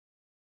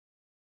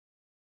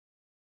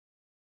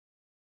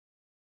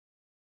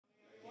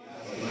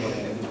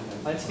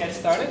let's get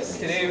started.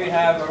 Today we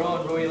have our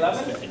own Roie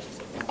Levin,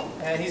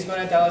 and he's going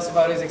to tell us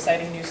about his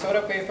exciting new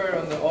soda paper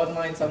on the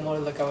Online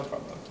Submodular Cover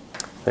Problem.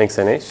 Thanks,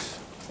 Anish.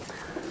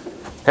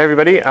 Hey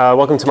everybody,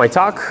 welcome to my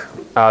talk.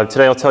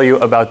 Today I'll tell you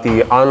about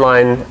the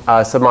Online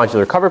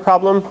Submodular Cover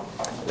Problem.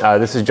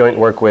 This is joint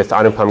work with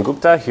Anupam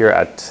Gupta here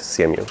at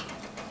CMU.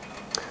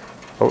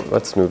 Oh,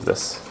 let's move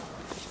this.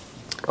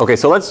 Okay,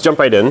 so let's jump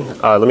right in.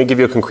 Let me give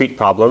you a concrete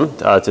problem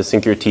to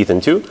sink your teeth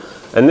into.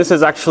 And this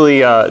is actually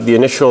the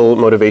initial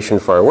motivation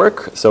for our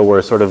work, so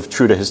we're sort of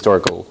true to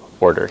historical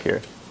order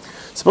here.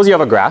 Suppose you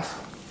have a graph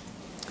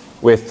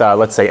with,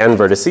 let's say, n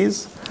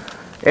vertices,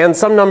 and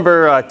some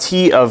number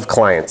t of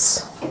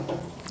clients.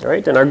 All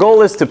right? And our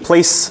goal is to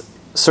place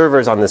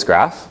servers on this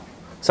graph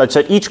such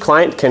that each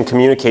client can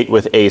communicate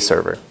with a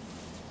server.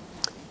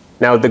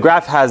 Now, the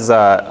graph has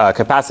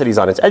capacities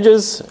on its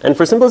edges, and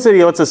for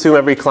simplicity, let's assume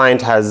every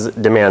client has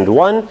demand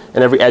 1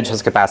 and every edge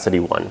has capacity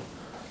 1.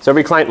 So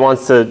every client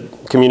wants to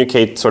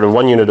communicate sort of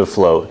one unit of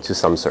flow to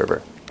some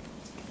server.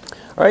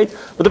 All right?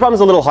 But the problem is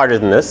a little harder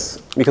than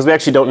this because we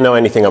actually don't know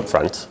anything up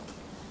front.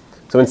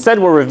 So instead,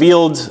 we're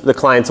revealed the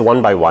clients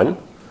one by one.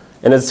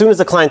 And as soon as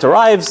the client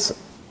arrives,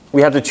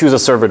 we have to choose a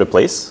server to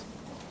place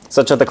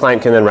such that the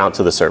client can then route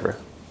to the server.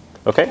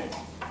 OK?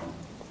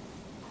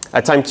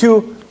 At time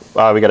 2,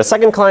 we get a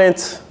second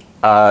client.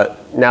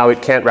 Now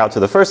it can't route to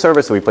the first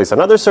server, so we place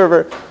another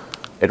server.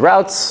 It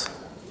routes.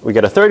 We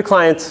get a third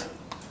client.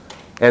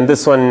 And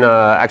this one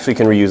actually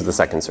can reuse the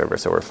second server,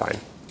 so we're fine.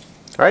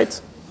 All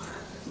right?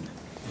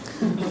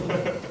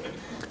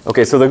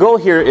 OK, so the goal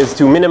here is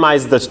to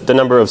minimize the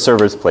number of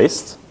servers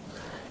placed.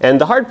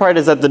 And the hard part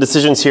is that the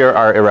decisions here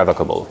are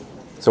irrevocable.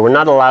 So we're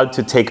not allowed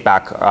to take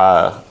back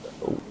our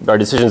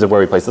decisions of where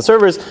we place the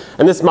servers.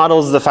 And this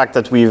models the fact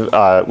that we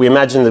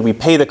imagine that we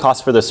pay the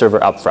cost for the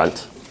server up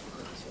front.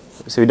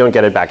 So we don't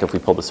get it back if we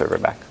pull the server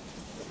back.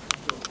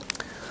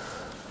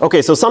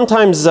 OK, so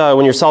sometimes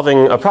when you're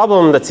solving a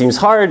problem that seems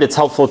hard, it's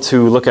helpful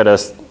to look at a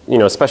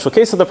special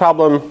case of the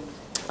problem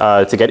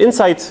to get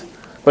insight.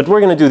 But we're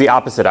going to do the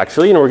opposite,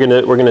 actually. And we're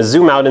going to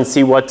zoom out and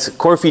see what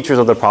core features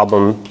of the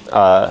problem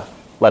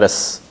let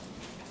us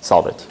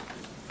solve it.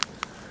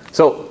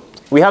 So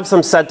we have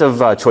some set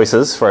of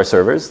choices for our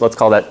servers. Let's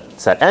call that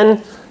set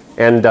n.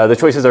 And the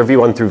choices are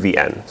v1 through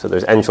vn. So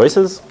there's n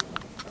choices.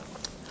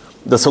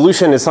 The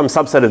solution is some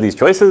subset of these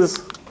choices.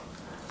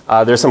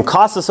 There's some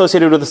costs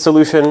associated with the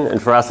solution.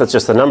 And for us, that's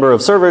just the number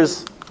of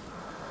servers.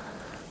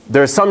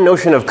 There's some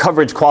notion of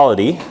coverage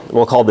quality.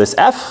 We'll call this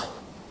f.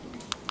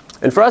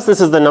 And for us,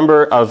 this is the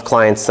number of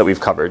clients that we've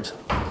covered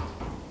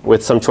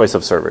with some choice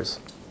of servers.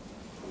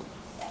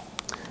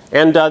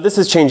 And this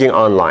is changing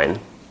online.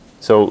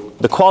 So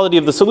the quality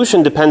of the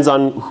solution depends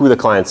on who the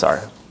clients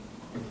are.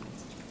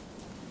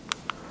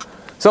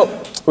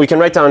 So we can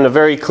write down a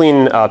very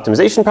clean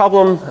optimization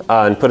problem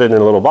and put it in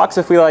a little box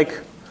if we like.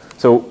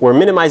 So we're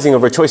minimizing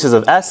over choices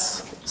of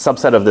S,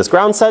 subset of this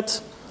ground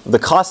set, the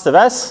cost of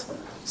S,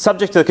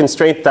 subject to the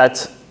constraint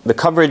that the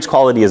coverage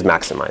quality is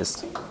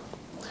maximized.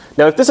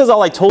 Now, if this is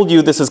all I told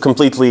you, this is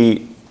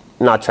completely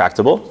not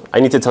tractable. I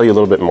need to tell you a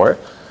little bit more.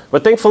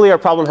 But thankfully, our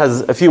problem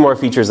has a few more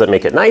features that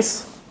make it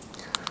nice.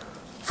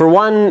 For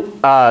one,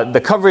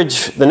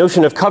 the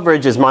notion of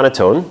coverage is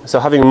monotone. So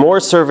having more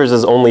servers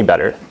is only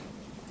better.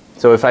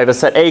 So if I have a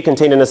set A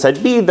contained in a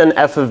set B, then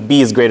f of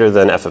B is greater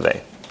than f of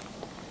A.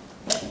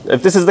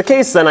 If this is the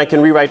case, then I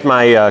can rewrite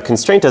my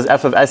constraint as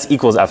f of s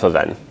equals f of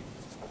n. Does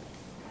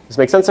this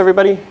make sense,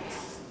 everybody?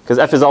 Because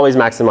f is always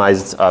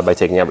maximized by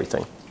taking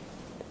everything.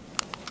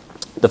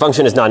 The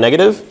function is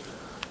non-negative.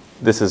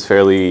 This is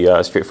fairly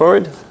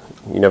straightforward.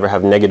 You never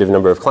have negative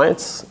number of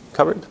clients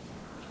covered.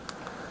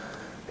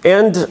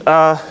 And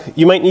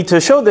you might need to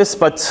show this,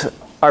 but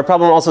our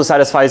problem also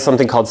satisfies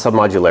something called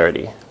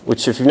submodularity,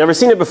 which, if you've never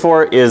seen it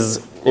before,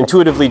 is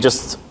intuitively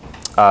just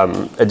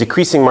a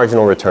decreasing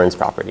marginal returns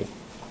property.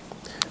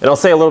 And I'll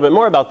say a little bit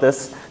more about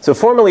this. So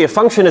formally, a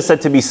function is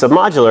said to be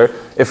submodular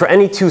if for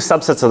any two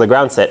subsets of the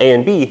ground set, A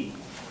and B,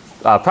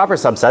 proper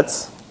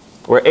subsets,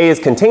 where A is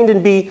contained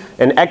in B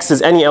and X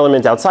is any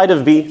element outside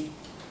of B,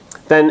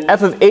 then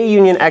f of A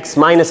union X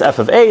minus f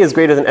of A is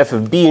greater than f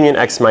of B union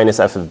X minus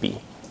f of B.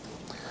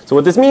 So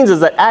what this means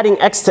is that adding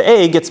X to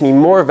A gets me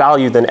more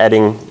value than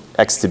adding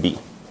X to B.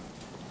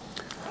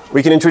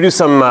 We can introduce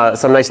some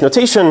nice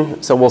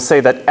notation. So we'll say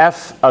that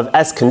f of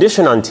S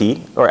condition on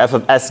T, or f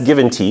of S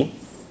given T,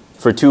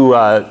 for two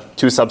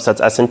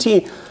subsets S and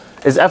T,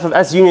 is f of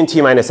S union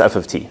T minus f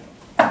of T.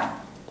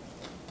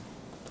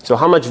 So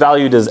how much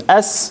value does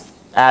S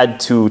add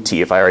to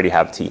T if I already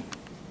have T?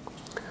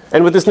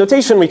 And with this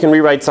notation, we can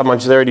rewrite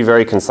submodularity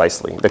very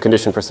concisely, the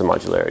condition for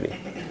submodularity.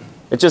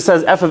 It just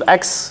says f of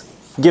X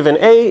given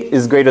A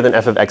is greater than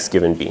f of X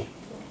given B.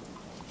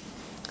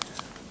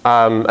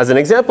 As an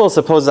example,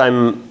 suppose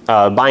I'm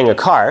buying a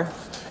car.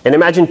 And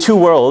imagine two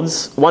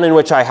worlds, one in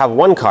which I have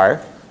one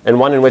car and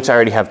one in which I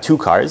already have two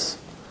cars.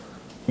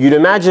 You'd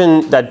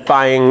imagine that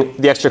buying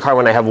the extra car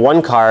when I have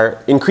one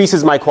car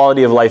increases my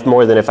quality of life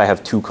more than if I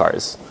have two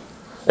cars,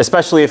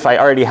 especially if I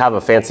already have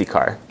a fancy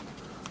car.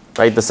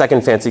 Right? The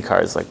second fancy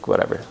car is like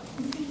whatever.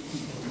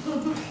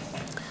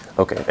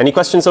 OK, any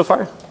questions so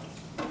far?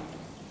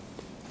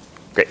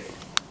 Great.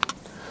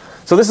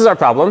 So this is our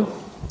problem.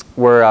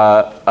 We're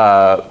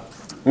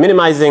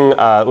minimizing,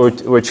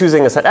 we're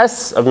choosing a set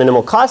S of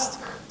minimal cost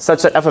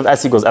such that f of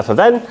s equals f of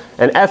n,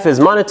 and f is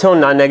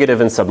monotone,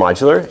 non-negative, and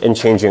submodular in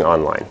changing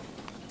online.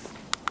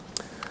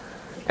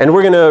 And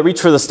we're going to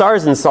reach for the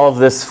stars and solve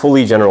this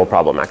fully general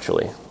problem,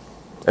 actually.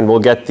 And we'll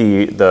get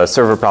the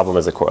server problem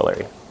as a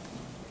corollary.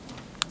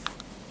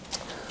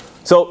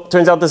 So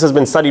turns out this has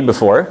been studied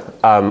before,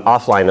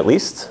 offline at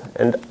least.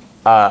 And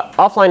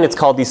offline it's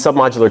called the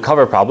submodular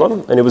cover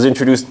problem, and it was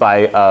introduced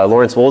by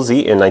Lawrence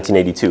Woolsey in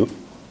 1982.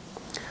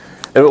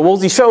 And what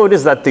Woolsey showed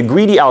is that the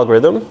greedy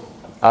algorithm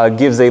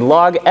gives a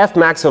log f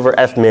max over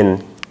f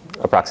min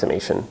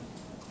approximation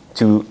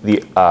to the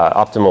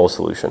optimal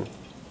solution.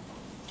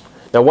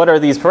 Now what are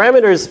these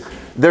parameters?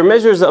 They're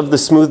measures of the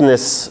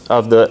smoothness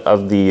of the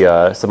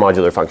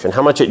submodular function,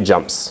 how much it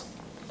jumps.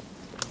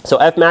 So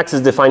f max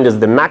is defined as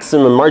the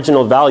maximum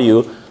marginal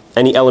value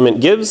any element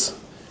gives,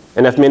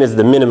 and f min is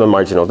the minimum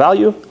marginal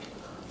value.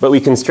 But we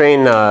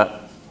constrain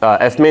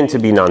f min to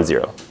be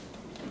non-zero.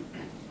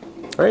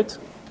 All right?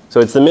 So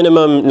it's the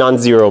minimum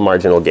non-zero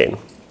marginal gain.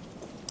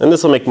 And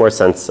this will make more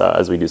sense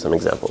as we do some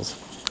examples.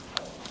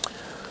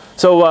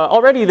 So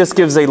already this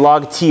gives a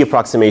log t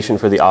approximation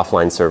for the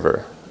offline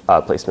server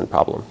placement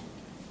problem.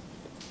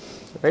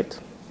 Right?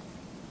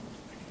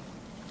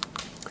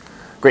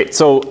 Great.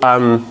 So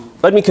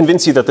let me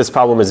convince you that this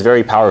problem is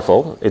very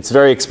powerful. It's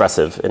very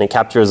expressive, and it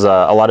captures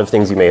a lot of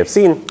things you may have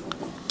seen.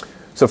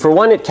 So for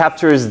one, it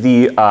captures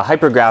the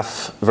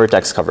hypergraph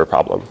vertex cover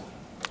problem,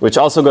 which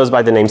also goes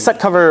by the name set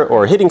cover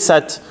or hitting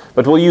set,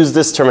 but we'll use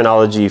this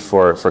terminology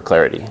for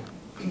clarity.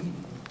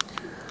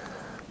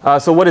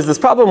 So what is this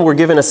problem? We're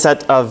given a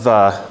set of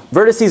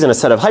vertices and a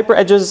set of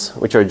hyperedges,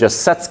 which are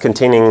just sets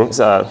containing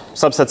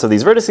subsets of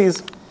these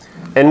vertices.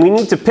 And we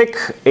need to pick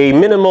a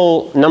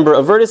minimal number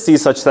of vertices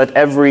such that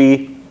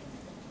every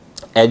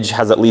edge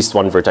has at least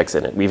one vertex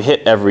in it. We've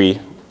hit every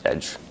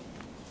edge.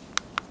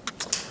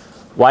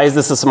 Why is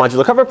this a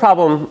submodular cover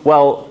problem?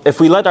 Well, if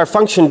we let our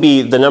function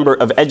be the number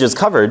of edges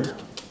covered,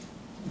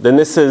 then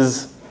this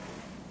is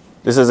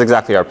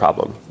exactly our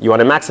problem. You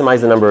want to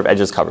maximize the number of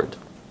edges covered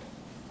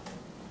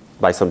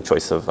by some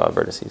choice of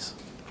vertices.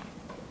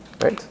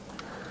 Right?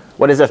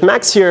 What is f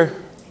max here?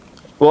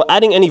 Well,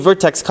 adding any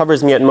vertex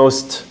covers me at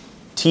most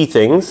t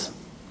things,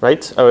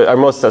 right? Or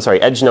most,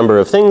 edge number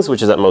of things,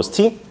 which is at most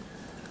t.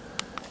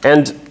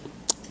 And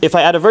if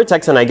I add a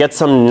vertex and I get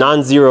some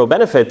non-zero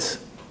benefit,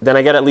 then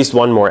I get at least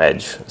one more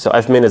edge. So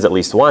f min is at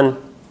least 1.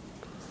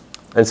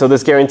 And so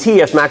this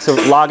guarantee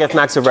log f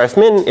max over f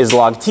min is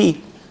log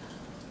t,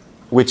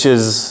 which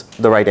is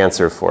the right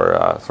answer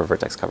for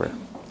vertex cover.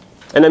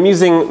 And I'm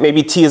using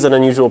maybe t is an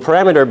unusual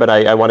parameter, but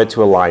I wanted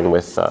to align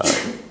with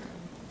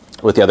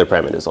the other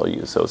parameters I'll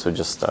use. So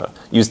just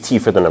use t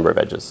for the number of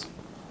edges.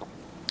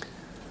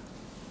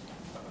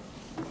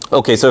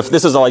 OK, so if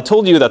this is all I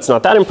told you, that's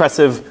not that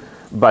impressive.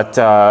 But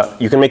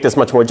you can make this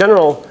much more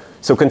general.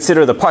 So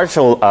consider the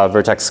partial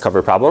vertex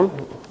cover problem.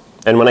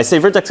 And when I say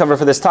vertex cover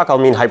for this talk, I'll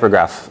mean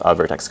hypergraph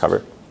vertex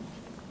cover.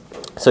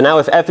 So now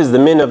if f is the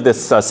min of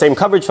this same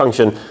coverage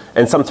function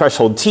and some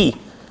threshold t,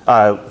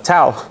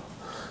 tau,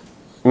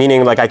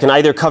 meaning like I can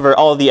either cover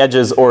all of the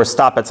edges or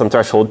stop at some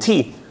threshold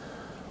t,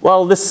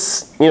 well,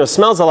 this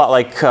smells a lot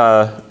like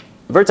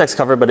vertex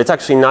cover, but it's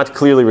actually not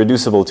clearly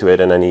reducible to it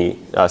in any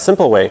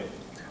simple way.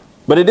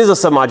 But it is a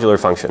submodular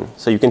function.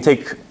 So you can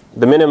take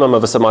the minimum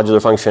of a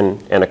submodular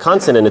function and a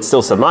constant, and it's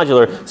still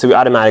submodular, so we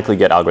automatically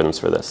get algorithms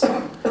for this.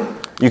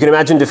 You can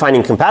imagine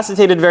defining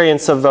capacitated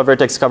variants of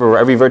vertex cover, where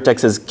every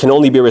vertex can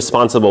only be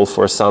responsible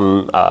for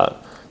some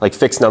like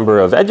fixed number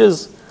of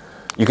edges.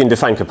 You can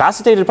define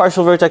capacitated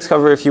partial vertex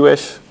cover if you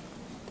wish.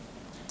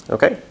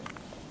 OK?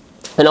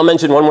 And I'll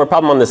mention one more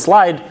problem on this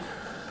slide.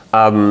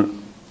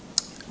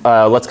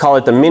 Let's call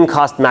it the min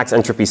cost max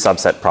entropy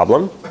subset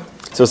problem.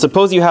 So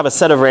suppose you have a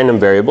set of random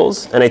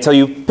variables, and I tell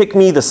you, pick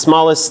me the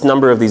smallest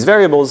number of these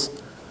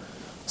variables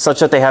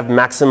such that they have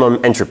maximum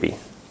entropy,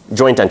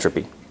 joint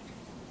entropy.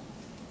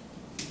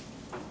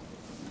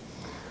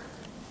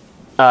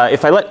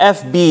 If I let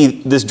f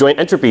be this joint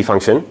entropy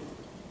function,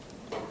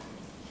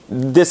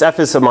 this f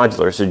is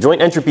submodular. So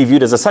joint entropy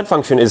viewed as a set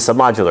function is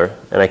submodular,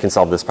 and I can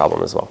solve this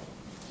problem as well.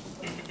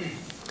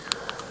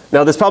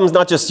 Now this problem is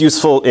not just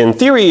useful in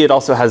theory, it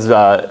also has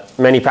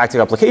many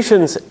practical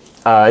applications.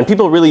 And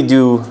people really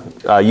do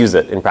use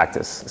it in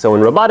practice. So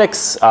in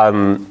robotics,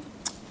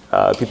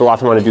 people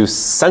often want to do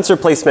sensor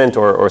placement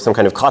or some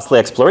kind of costly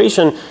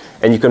exploration.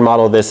 And you can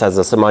model this as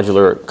a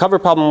submodular cover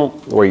problem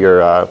where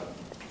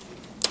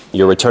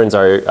your returns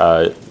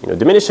are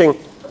diminishing.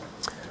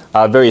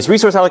 Various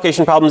resource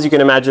allocation problems, you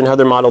can imagine how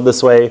they're modeled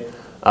this way.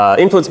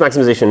 Influence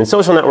maximization in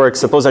social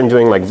networks. Suppose I'm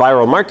doing like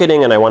viral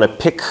marketing and I want to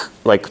pick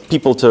like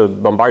people to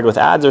bombard with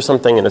ads or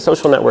something in a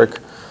social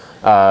network.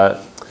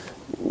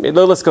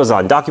 The list goes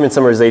on. Document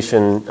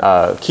summarization,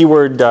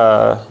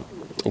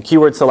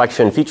 keyword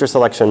selection, feature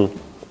selection,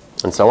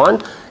 and so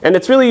on. And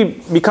it's really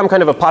become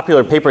kind of a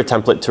popular paper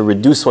template to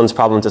reduce one's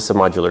problem to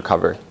submodular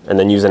cover and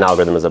then use an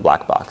algorithm as a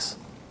black box.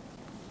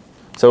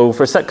 So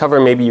for set cover,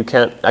 maybe you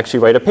can't actually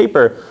write a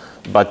paper.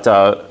 But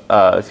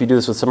if you do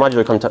this with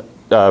submodular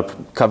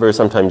cover,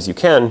 sometimes you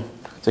can.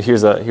 So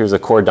here's a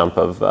core dump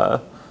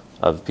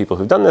of people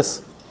who've done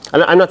this.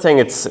 And I'm not saying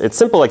it's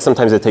simple. Like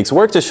sometimes it takes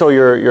work to show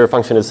your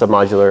function is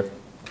submodular.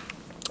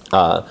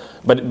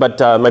 But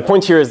my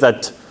point here is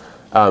that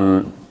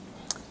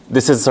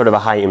this is sort of a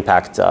high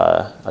impact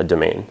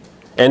domain.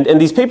 And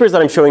these papers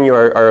that I'm showing you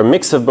are a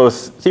mix of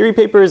both theory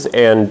papers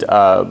and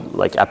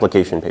like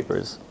application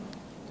papers.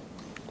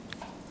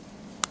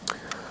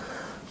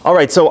 All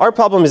right, so our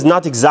problem is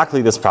not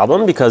exactly this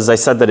problem because I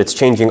said that it's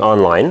changing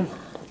online.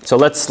 So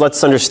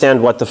let's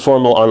understand what the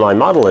formal online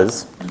model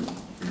is.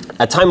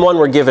 At time 1,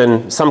 we're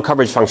given some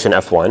coverage function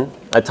f1.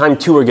 At time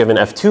 2, we're given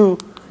f2,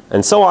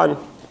 and so on.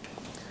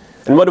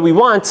 And what do we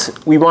want?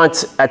 We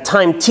want at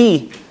time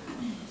t,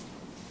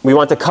 we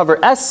want to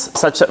cover S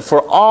such that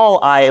for all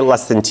I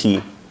less than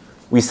t,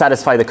 we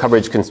satisfy the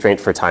coverage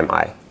constraint for time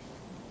I.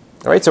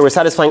 All right, so we're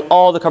satisfying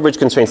all the coverage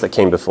constraints that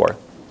came before.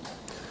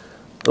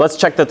 Let's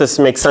check that this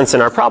makes sense in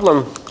our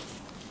problem.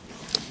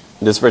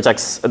 This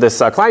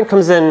client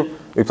comes in,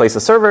 we place a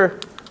server.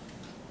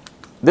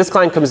 This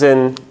client comes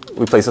in,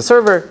 we place a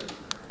server.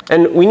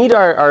 And we need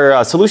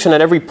our solution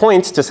at every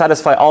point to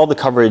satisfy all the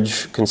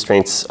coverage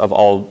constraints of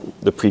all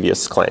the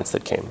previous clients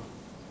that came.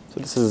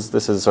 So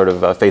this is sort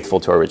of faithful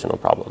to our original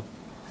problem.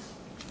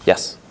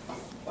 Yes?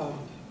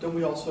 Don't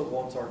we also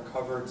want our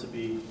cover to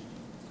be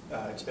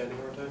expanding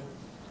over time?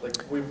 Like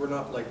we're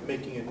not like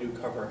making a new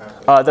cover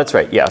happen. That's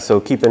right. Yeah. So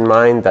keep in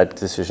mind that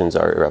decisions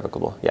are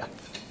irrevocable. Yeah.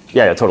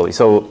 Yeah. Totally.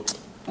 So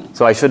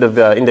I should have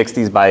indexed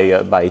these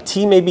by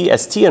t maybe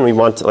st, and we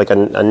want like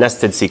a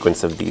nested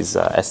sequence of these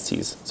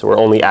st's. So we're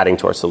only adding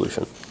to our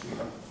solution.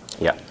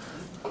 Yeah.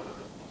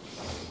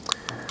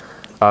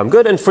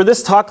 Good. And for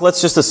this talk, let's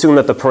just assume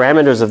that the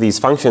parameters of these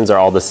functions are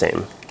all the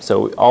same.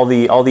 So all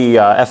the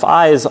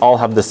fi's all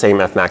have the same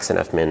fmax and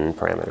fmin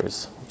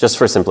parameters, just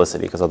for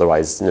simplicity, because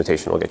otherwise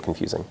notation will get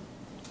confusing.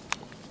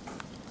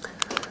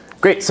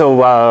 Great.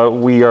 So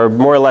we are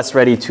more or less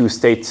ready to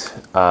state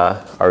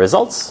our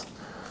results.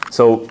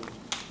 So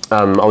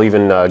I'll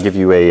even give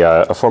you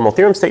a formal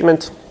theorem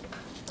statement.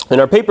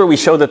 In our paper, we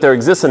show that there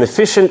exists an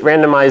efficient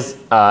randomized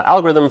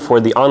algorithm for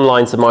the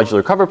online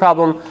submodular cover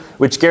problem,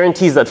 which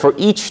guarantees that for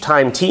each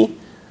time t,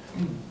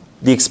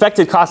 the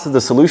expected cost of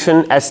the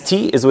solution,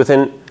 st, is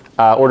within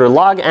order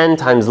log n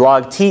times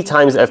log t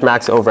times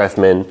fmax over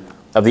fmin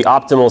of the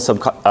optimal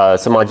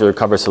submodular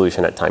cover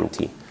solution at time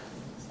t.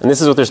 And this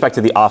is with respect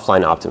to the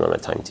offline optimum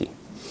at time t.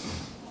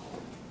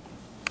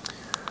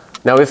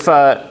 Now, if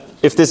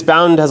this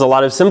bound has a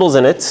lot of symbols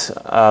in it,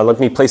 let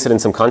me place it in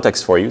some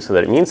context for you so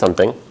that it means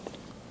something.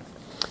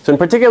 So in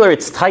particular,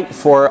 it's tight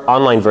for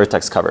online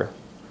vertex cover.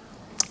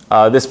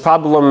 This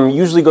problem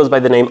usually goes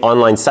by the name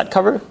online set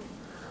cover.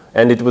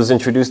 And it was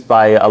introduced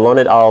by Alon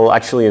et al.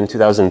 Actually in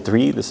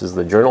 2003. This is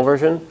the journal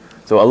version.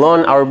 So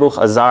Alon, Auerbuch,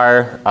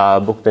 Azar,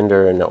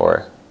 Buchbinder, and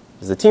Naor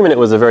is the team. And it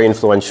was a very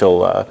influential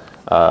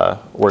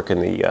work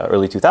in the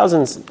early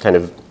 2000s. Kind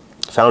of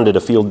founded a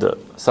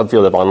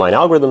subfield of online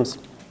algorithms.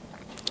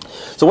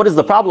 So what is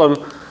the problem?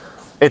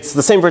 It's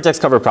the same vertex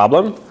cover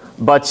problem,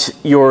 but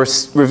you're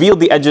revealed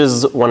the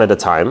edges one at a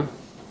time.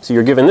 So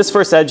you're given this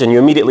first edge, and you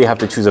immediately have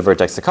to choose a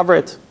vertex to cover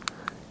it.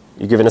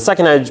 You're given a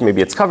second edge,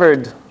 maybe it's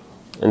covered,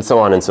 and so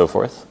on and so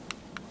forth.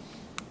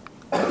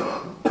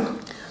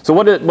 So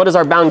what does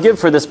our bound give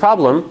for this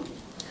problem?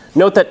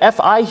 Note that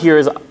fi here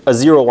is a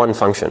 0, 1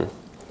 function.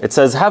 It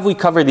says, have we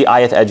covered the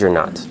ith edge or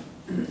not?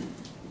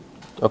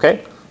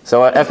 OK?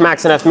 So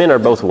fmax and fmin are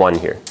both 1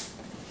 here.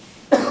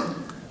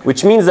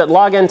 Which means that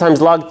log n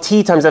times log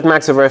t times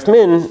fmax over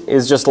fmin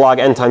is just log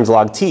n times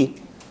log t.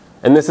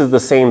 And this is the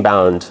same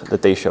bound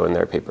that they show in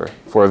their paper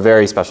for a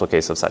very special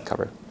case of set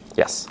cover.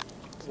 Yes?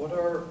 What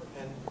are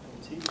n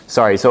and t?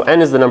 Sorry, so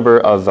n is the number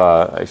of,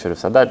 I should have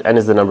said that, n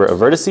is the number of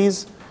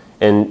vertices,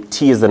 and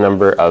t is the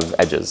number of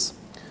edges.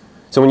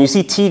 So when you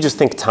see t, just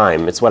think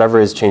time. It's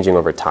whatever is changing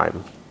over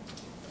time.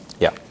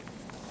 Yeah.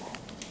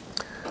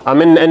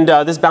 And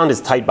this bound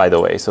is tight, by the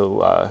way.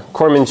 So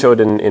Corman showed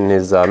in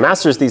his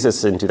master's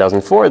thesis in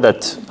 2004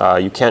 that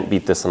you can't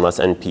beat this unless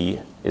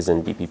NP is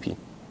in BPP.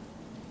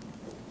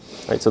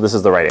 Right, so this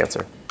is the right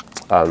answer,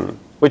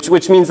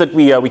 which means that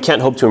we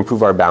can't hope to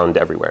improve our bound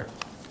everywhere.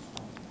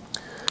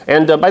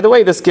 And by the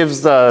way, this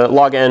gives the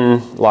log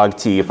n log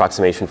t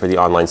approximation for the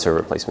online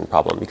server placement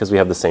problem, because we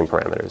have the same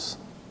parameters,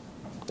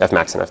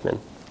 fmax and fmin.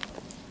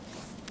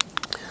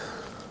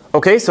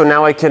 OK, so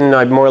now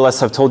I more or less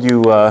have told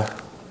you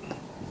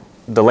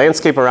the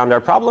landscape around our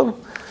problem.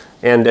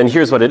 And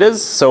here's what it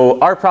is. So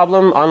our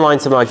problem, online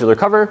submodular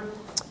cover,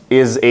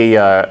 is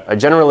a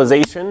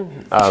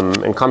generalization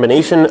and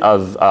combination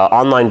of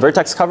online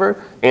vertex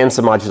cover and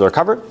submodular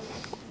cover.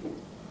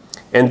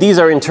 And these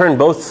are in turn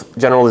both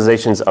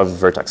generalizations of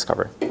vertex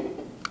cover.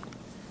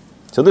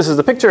 So this is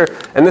the picture.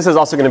 And this is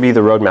also going to be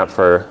the roadmap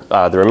for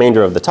the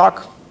remainder of the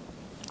talk.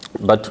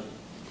 But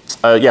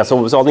yeah,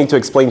 so I'll need to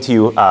explain to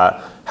you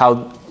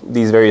how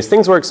these various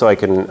things work so I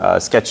can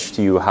sketch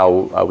to you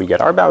how we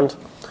get our bound.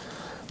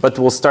 But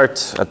we'll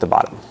start at the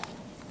bottom.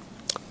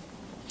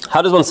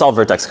 How does one solve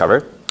vertex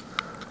cover?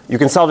 You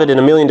can solve it in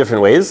a million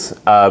different ways,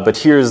 but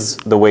here's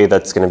the way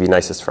that's going to be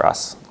nicest for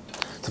us.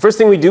 The first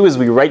thing we do is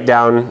we write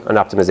down an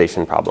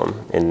optimization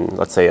problem in,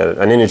 let's say,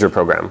 an integer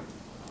program.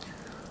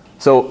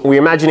 So we're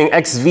imagining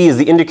xv is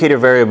the indicator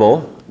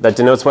variable that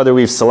denotes whether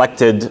we've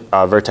selected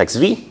vertex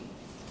v,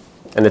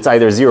 and it's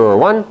either 0 or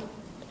 1.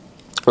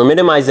 We're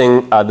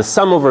minimizing the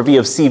sum over v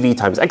of cv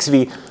times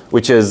xv,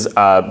 which is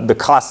the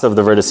cost of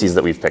the vertices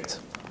that we've picked.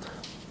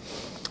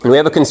 And we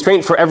have a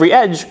constraint for every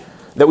edge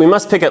that we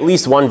must pick at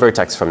least one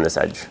vertex from this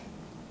edge.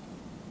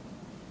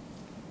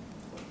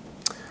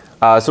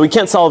 So we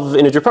can't solve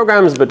integer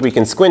programs, but we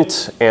can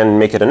squint and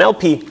make it an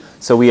LP.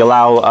 So we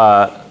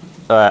allow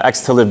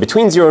x to live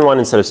between 0 and 1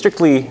 instead of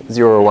strictly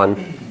 0 or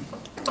 1.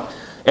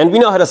 And we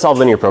know how to solve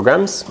linear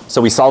programs. So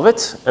we solve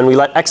it, and we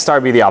let x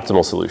star be the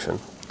optimal solution.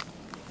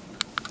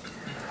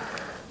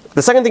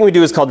 The second thing we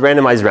do is called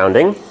randomized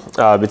rounding.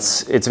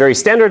 It's very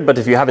standard, but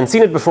if you haven't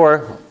seen it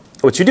before,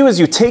 what you do is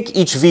you take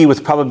each v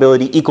with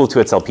probability equal to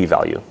its LP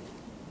value.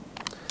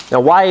 Now,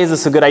 why is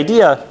this a good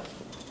idea?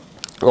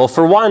 Well,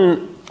 for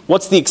one,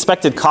 what's the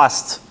expected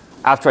cost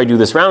after I do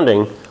this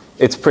rounding?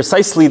 It's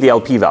precisely the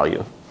LP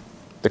value,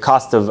 the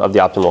cost of the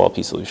optimal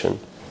LP solution.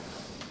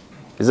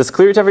 Is this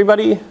clear to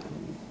everybody?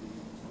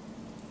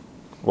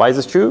 Why is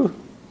this true?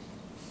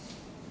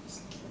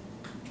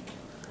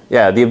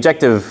 Yeah, the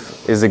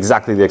objective is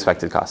exactly the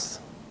expected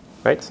cost.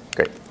 Right?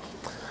 Great.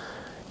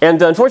 And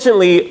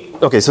unfortunately,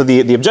 OK, so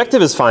the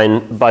objective is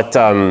fine, but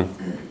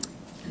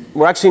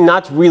we're actually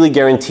not really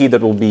guaranteed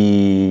that it will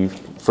be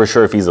for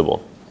sure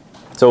feasible.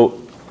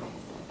 So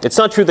it's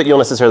not true that you'll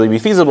necessarily be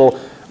feasible,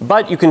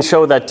 but you can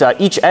show that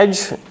each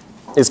edge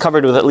is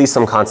covered with at least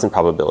some constant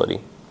probability.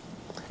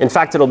 In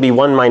fact, it'll be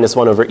 1 minus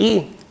 1 over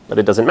e, but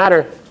it doesn't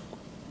matter.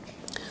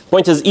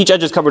 Point is, each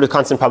edge is covered with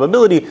constant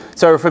probability.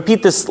 So if I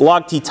repeat this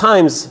log t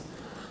times,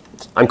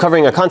 I'm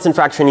covering a constant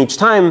fraction each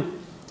time.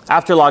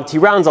 After log t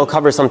rounds, I'll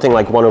cover something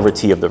like 1 over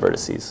t of the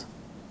vertices.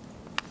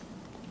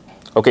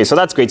 OK, so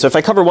that's great. So if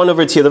I cover 1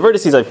 over t of the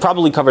vertices, I've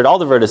probably covered all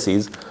the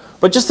vertices.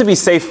 But just to be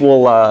safe,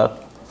 we'll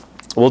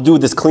do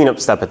this cleanup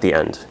step at the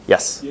end.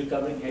 Yes? You're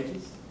covering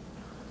edges?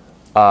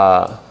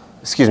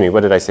 Excuse me,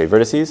 what did I say?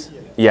 Vertices?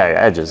 Yeah,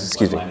 edges.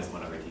 Excuse me. 1 minus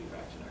 1 over t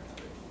fraction are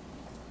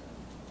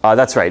covered.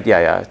 That's right.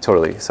 Yeah,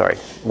 totally. Sorry.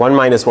 1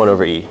 minus 1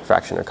 over e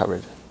fraction are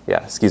covered.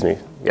 Yeah, excuse me.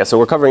 Yeah, so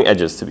we're covering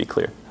edges, to be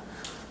clear.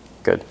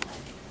 Good.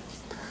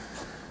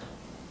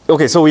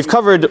 OK, so we've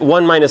covered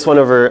 1 minus 1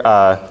 over,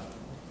 1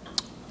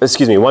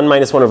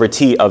 minus 1 over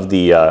t of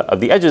the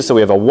edges. So we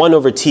have a 1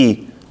 over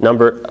t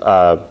number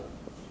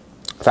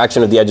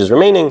fraction of the edges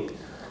remaining.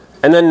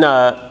 And then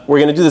we're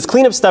going to do this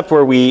cleanup step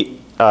where we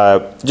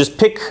just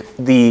pick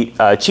the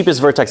cheapest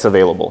vertex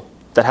available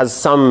that has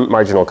some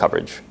marginal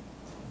coverage.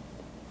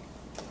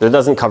 That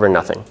doesn't cover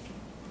nothing.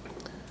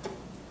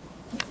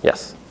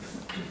 Yes?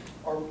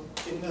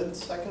 In the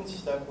second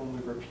step, when we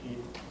repeat,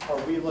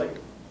 are we like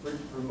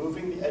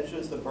removing the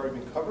edges that have already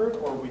been covered,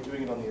 or are we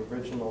doing it on the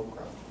original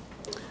graph?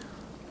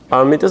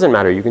 It doesn't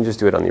matter. You can just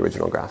do it on the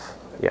original graph.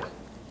 Yeah.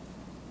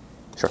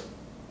 Sure.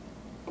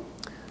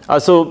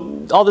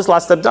 So all this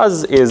last step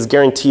does is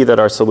guarantee that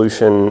our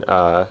solution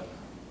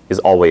is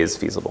always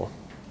feasible.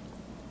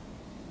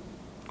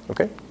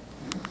 OK?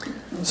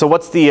 So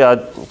what's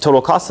the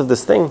total cost of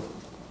this thing?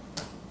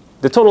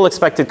 The total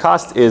expected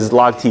cost is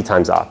log t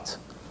times opt.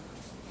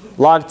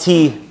 Log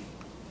t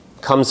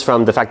comes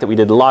from the fact that we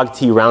did log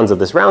t rounds of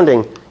this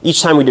rounding.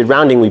 Each time we did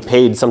rounding, we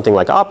paid something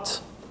like opt.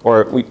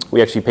 Or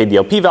we actually paid the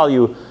LP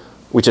value,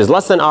 which is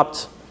less than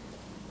opt.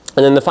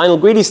 And then the final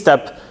greedy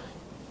step,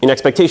 in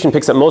expectation,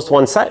 picks at most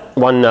one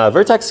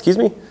vertex, excuse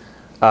me.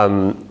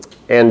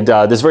 And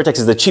this vertex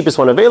is the cheapest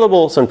one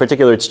available. So in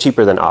particular, it's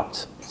cheaper than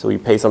opt. So we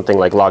pay something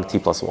like log t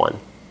plus 1.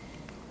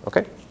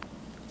 OK?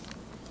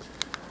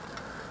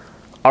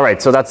 All right,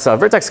 so that's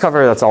vertex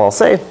cover. That's all I'll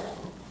say.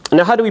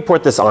 Now, how do we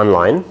port this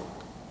online?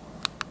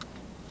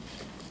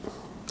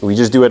 We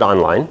just do it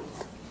online.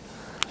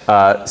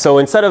 So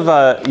instead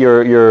of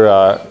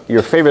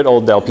your favorite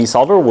old LP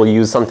solver, we'll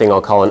use something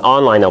I'll call an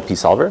online LP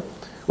solver,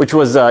 which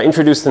was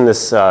introduced in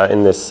this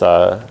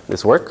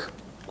work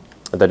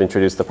that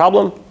introduced the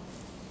problem.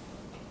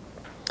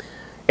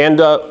 And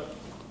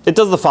it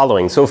does the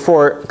following. So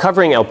for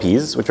covering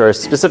LPs, which are a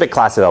specific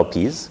class of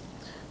LPs,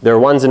 there are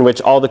ones in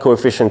which all the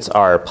coefficients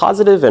are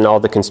positive and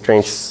all the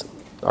constraints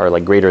are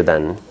like greater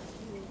than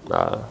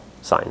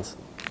signs.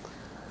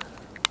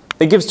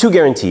 It gives two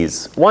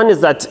guarantees. One is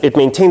that it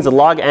maintains a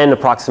log n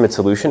approximate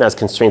solution as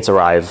constraints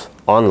arrive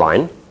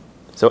online.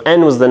 So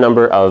n was the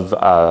number of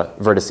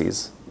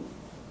vertices.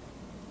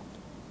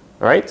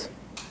 All right?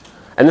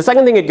 And the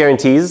second thing it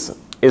guarantees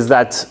is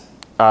that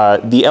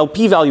the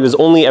LP value is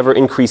only ever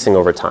increasing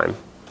over time.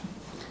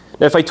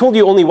 Now, if I told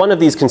you only one of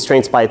these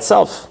constraints by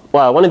itself,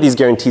 well, one of these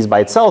guarantees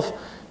by itself,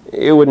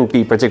 it wouldn't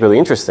be particularly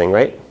interesting,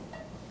 right?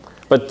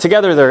 But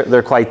together,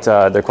 they're quite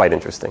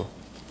interesting.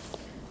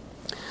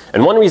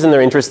 And one reason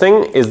they're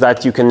interesting is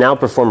that you can now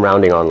perform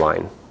rounding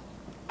online.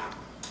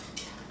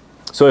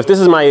 So if this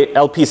is my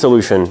LP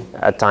solution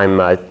at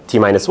time t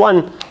minus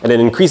 1, and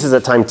it increases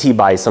at time t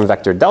by some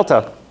vector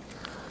delta,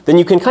 then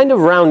you can kind of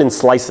round in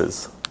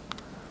slices.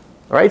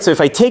 All right, so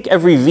if I take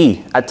every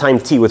v at time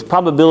t with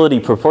probability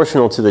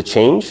proportional to the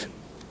change,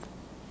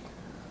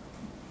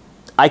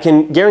 I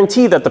can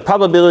guarantee that the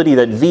probability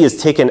that v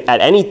is taken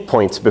at any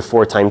point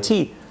before time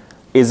t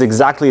is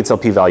exactly its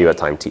LP value at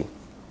time t.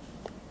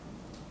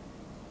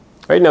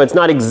 Right? Now, it's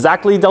not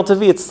exactly delta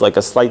v. It's like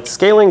a slight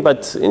scaling.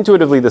 But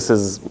intuitively, this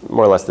is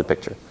more or less the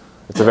picture.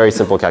 It's a very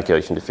simple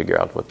calculation to figure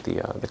out what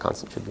the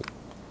constant should be.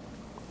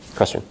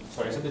 Question?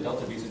 Sorry, you said the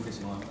delta v is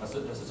increasing along.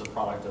 This is a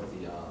product of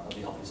the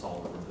LP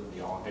solver,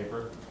 the Allen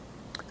paper?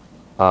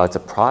 It's a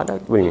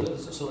product? What do you mean?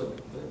 So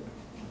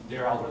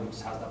their algorithm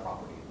just has that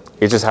property.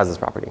 It just has this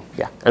property,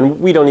 yeah. And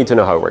we don't need to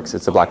know how it works.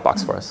 It's a black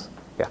box for us,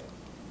 yeah.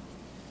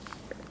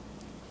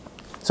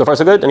 So far,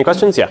 so good? Any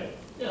questions? Yeah.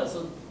 Yeah,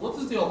 so what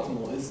is the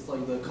optimal? Is it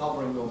like the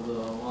covering of the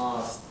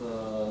last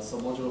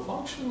submodular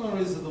function, or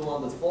is it the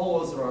one that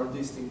follows, or are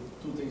these two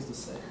things the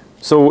same?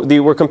 So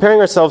we're comparing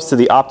ourselves to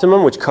the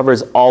optimum, which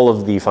covers all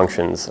of the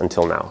functions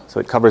until now. So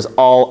it covers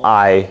all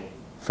I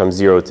from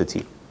 0 to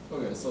t.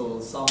 Okay, so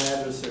some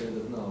adversary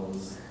that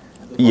knows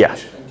the Yeah.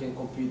 function and can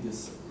compute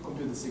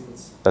the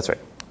sequence. That's right.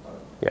 All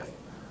right. Yeah.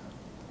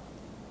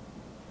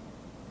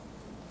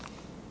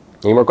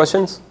 Any more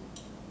questions?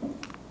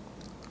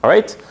 All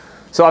right.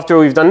 So after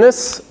we've done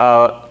this,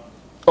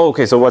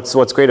 okay, so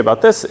what's great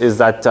about this is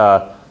that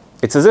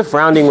it's as if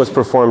rounding was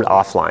performed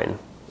offline,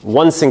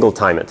 one single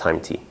time at time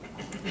t.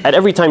 At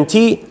every time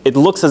t, it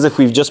looks as if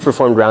we've just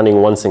performed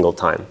rounding one single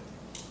time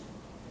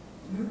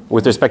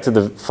with respect to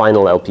the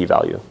final LP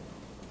value,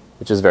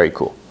 which is very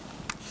cool.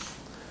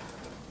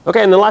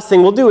 Okay, and the last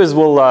thing we'll do is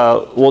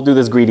we'll do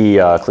this greedy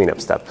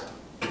cleanup step.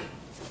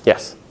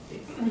 Yes?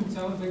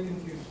 So I'm a bit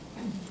confused.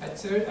 At a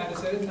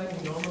certain time,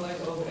 you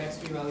normalize all the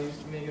xp values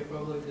to make a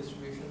probability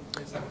distribution.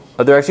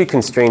 They're actually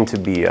constrained to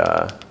be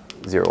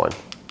 0, 1.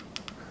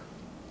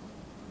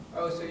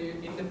 Oh, so you're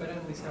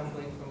independently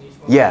sampling from each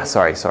one? Yeah,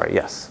 sorry,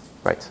 yes.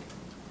 Right.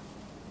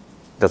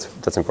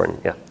 That's important,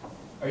 yeah.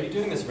 Are you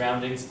doing this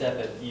rounding step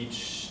at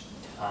each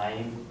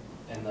time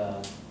in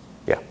the...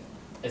 Yeah.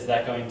 Is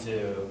that going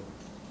to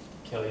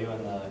kill you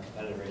in the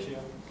competitive ratio?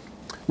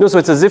 No, so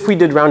it's as if we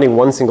did rounding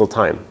one single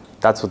time.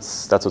 That's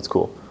what's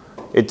cool.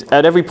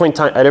 At every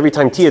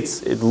time t,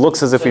 it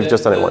looks as if we've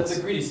just done it once.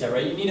 The greedy step,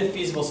 right? You need a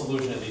feasible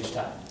solution at each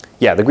time.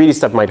 Yeah, the greedy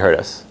step might hurt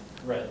us.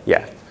 Right.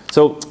 Yeah.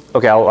 So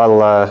okay,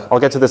 I'll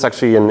get to this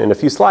actually in a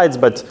few slides,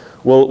 but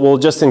we'll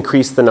just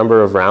increase the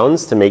number of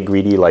rounds to make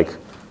greedy like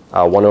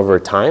 1 over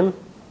time,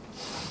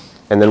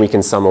 and then we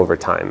can sum over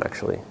time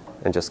actually,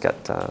 and just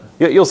get.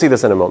 You'll see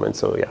this in a moment.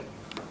 So yeah.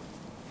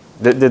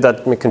 Did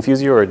that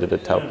confuse you or did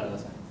it help? No,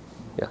 that's fine.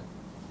 Yeah.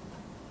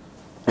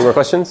 Any more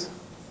questions?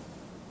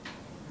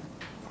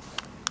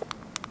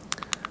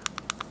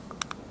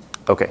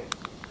 Okay.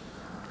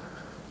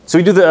 So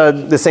we do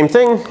the same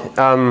thing,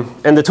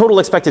 and the total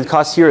expected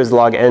cost here is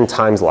log n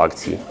times log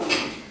t.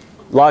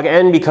 Log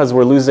n, because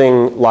we're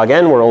losing log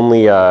n, we're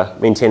only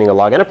maintaining a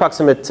log n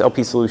approximate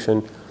LP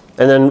solution.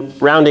 And then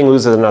rounding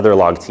loses another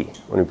log t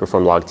when we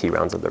perform log t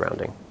rounds of the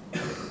rounding.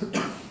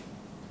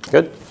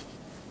 Good?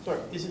 Sorry,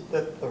 is it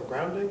that the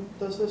rounding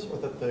does this, or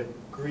that the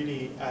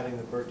greedy adding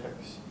the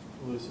vertex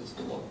loses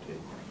the log t?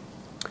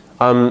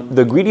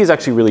 The greedy is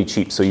actually really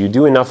cheap. So you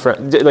do enough,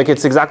 like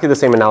it's exactly the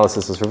same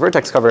analysis as for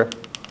vertex cover.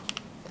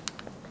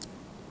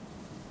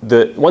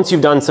 Once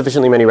you've done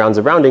sufficiently many rounds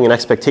of rounding, in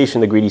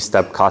expectation, the greedy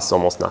step costs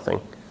almost nothing.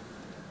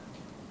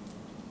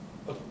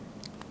 Okay.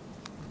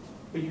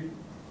 But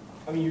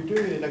you're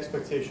doing it in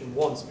expectation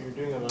once, but you're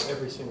doing it on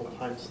every single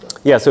time step.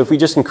 Yeah, so if we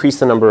just increase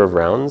the number of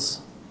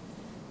rounds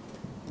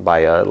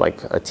by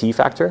like a t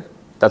factor,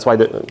 that's why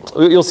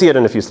you'll see it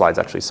in a few slides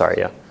actually, sorry,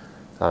 yeah.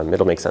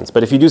 It'll make sense.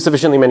 But if you do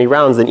sufficiently many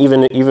rounds, then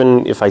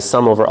even if I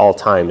sum over all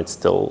time, it's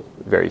still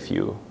very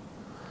few.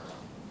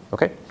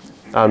 Okay?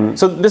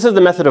 So this is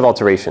the method of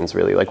alterations,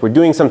 really. Like we're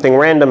doing something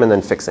random and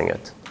then fixing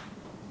it.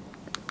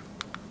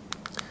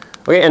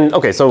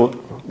 Okay, so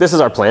this is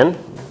our plan.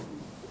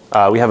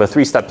 We have a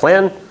 3-step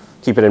plan.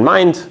 Keep it in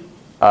mind.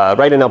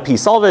 Write an LP,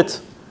 solve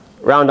it,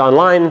 round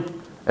online,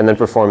 and then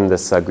perform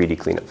this greedy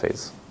cleanup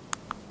phase.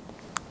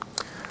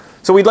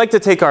 So we'd like to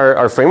take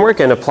our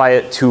framework and apply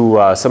it to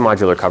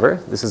submodular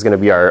cover. This is going to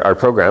be our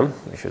program.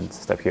 I should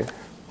step here.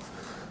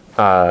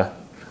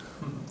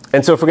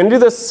 And so if we're going to do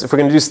this, if we're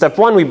going to do step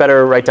 1, we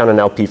better write down an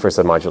LP for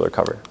submodular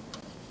cover.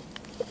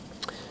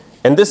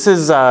 And this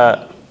is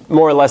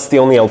more or less the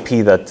only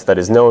LP that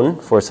is known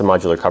for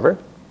submodular cover.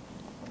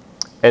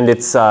 And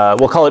it's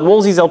we'll call it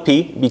Woolsey's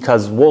LP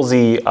because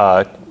Woolsey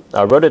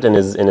wrote it in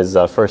his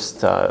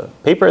first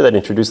paper that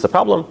introduced the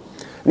problem.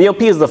 And the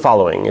LP is the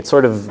following. It's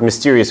sort of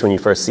mysterious when you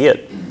first see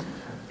it.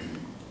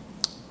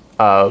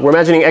 We're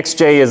imagining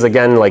xj is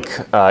again like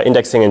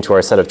indexing into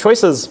our set of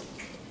choices.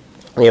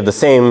 We have the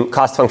same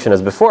cost function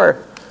as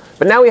before.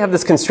 But now we have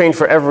this constraint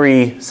for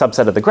every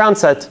subset of the ground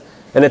set.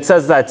 And it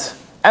says that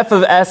f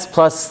of s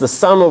plus the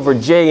sum over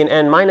j in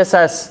n minus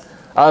s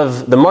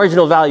of the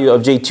marginal value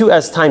of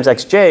j2s times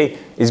xj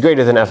is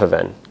greater than f of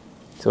n.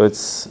 So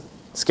it's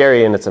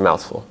scary and it's a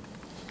mouthful.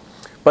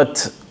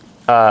 But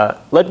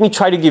let me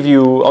try to give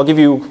you, I'll give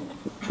you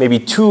maybe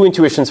 2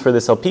 intuitions for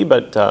this LP,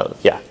 but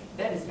yeah.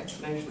 That is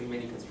exponentially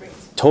many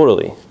constraints.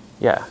 Totally.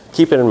 Yeah.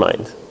 Keep it in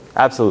mind.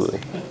 Absolutely.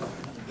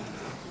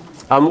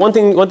 One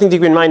thing to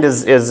keep in mind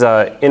is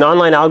in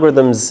online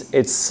algorithms,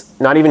 it's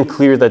not even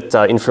clear that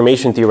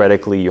information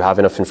theoretically you have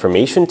enough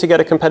information to get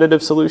a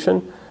competitive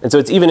solution. And so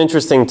it's even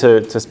interesting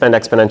to spend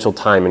exponential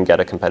time and get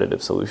a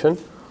competitive solution.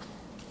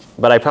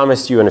 But I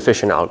promised you an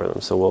efficient algorithm,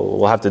 so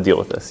we'll have to deal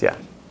with this. Yeah.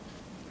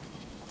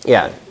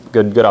 Yeah.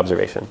 Good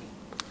observation.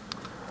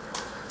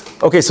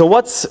 OK, so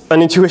what's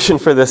an intuition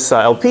for this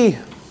LP?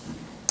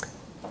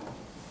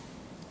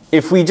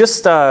 If we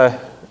just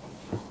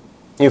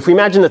if we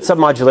imagine that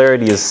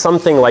submodularity is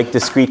something like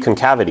discrete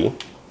concavity,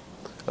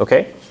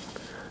 okay,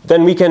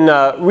 then we can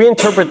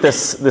reinterpret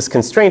this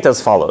constraint as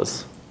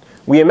follows.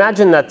 We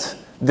imagine that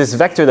this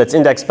vector that's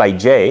indexed by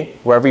j,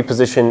 where every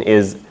position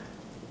is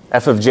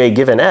f of j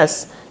given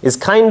s, is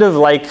kind of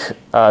like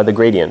the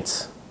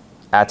gradient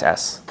at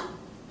s.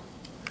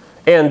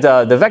 And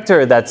the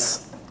vector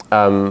that's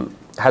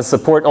has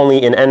support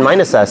only in n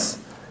minus s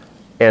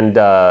and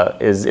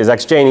is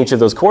xj in each of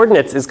those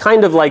coordinates is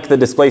kind of like the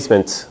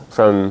displacement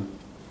from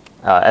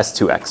s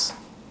to x.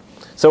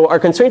 So our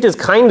constraint is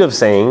kind of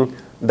saying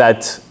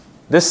that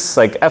this,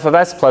 like f of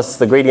s plus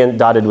the gradient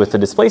dotted with the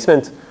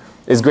displacement,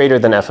 is greater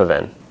than f of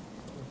n.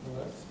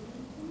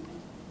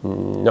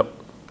 No.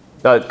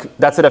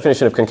 That's the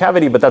definition of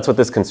concavity, but that's what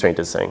this constraint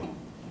is saying.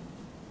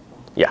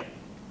 Yeah.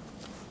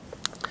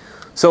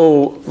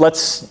 So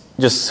let's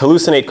just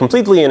hallucinate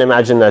completely and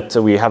imagine that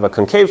we have a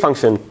concave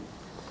function.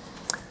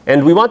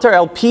 And we want our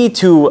LP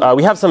to,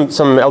 we have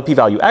some LP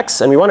value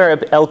x, and we want our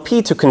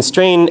LP to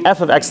constrain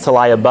f of x to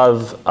lie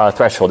above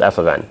threshold f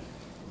of n.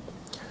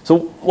 So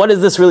what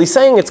is this really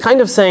saying? It's kind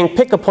of saying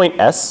pick a point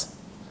s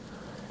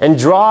and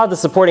draw the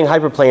supporting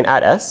hyperplane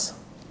at s.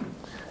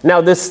 Now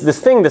this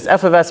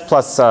f of s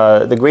plus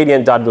the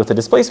gradient dotted with the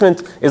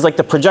displacement is like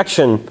the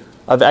projection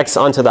of x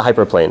onto the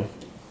hyperplane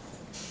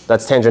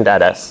that's tangent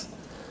at s.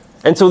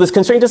 And so this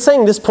constraint is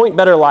saying this point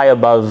better lie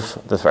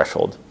above the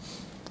threshold,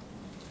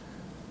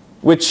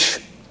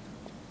 which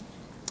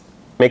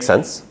makes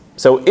sense.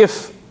 So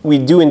if we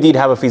do indeed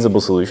have a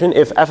feasible solution,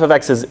 if f of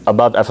x is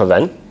above f of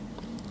n,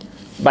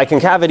 by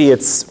concavity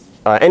it's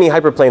any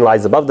hyperplane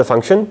lies above the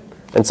function,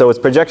 and so its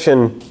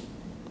projection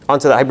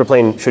onto the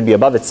hyperplane should be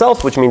above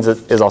itself, which means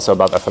it is also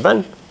above f of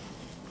n.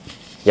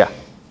 Yeah?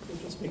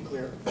 Just to be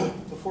clear,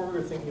 before we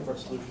were thinking of our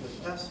solution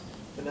as s,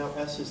 but now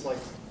s is like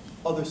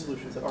other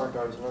solutions that aren't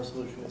ours, and our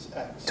solution is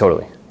x.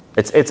 Totally.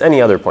 It's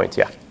any other point,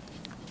 yeah.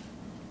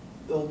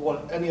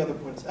 Any other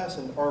point is s,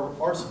 and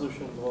our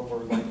solution, the one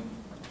we're like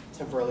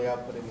temporarily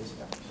outputting, is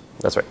x.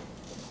 That's right.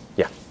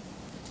 Yeah.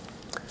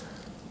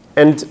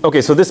 And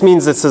OK, so this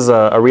means this is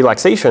a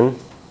relaxation.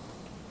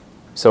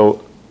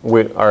 So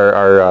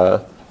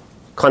our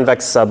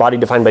convex body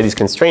defined by these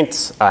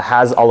constraints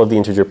has all of the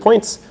integer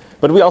points,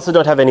 but we also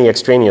don't have any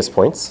extraneous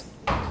points.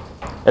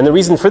 And the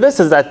reason for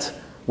this is that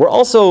we're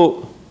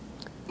also,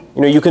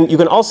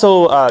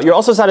 you're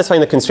also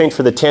satisfying the constraint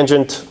for the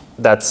tangent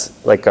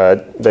that's like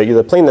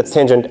the plane that's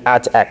tangent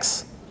at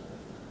x.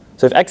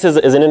 So if x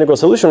is an integral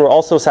solution, we're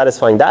also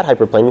satisfying that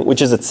hyperplane,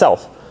 which is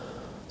itself.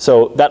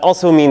 So that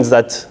also means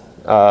that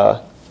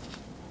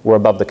we're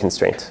above the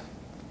constraint.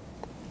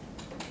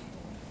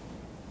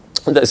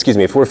 Excuse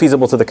me, if we're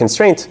feasible to the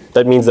constraint,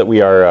 that means that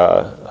we are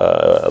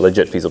a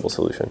legit feasible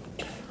solution.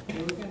 You're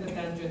looking at the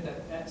tangent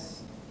at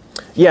s.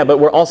 Yeah, but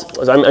we're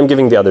also, I'm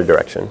giving the other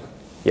direction.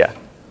 Yeah.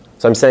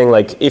 So I'm saying,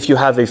 like, if you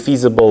have a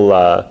feasible,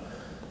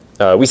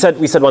 we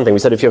said one thing. We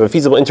said if you have a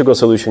feasible integral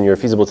solution, you're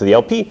feasible to the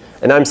LP.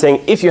 And I'm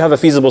saying if you have a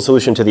feasible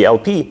solution to the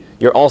LP,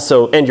 you're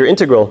also, and your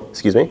integral,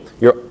 excuse me,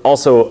 you're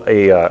also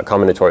a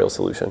combinatorial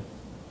solution.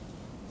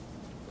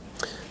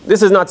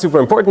 This is not super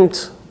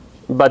important,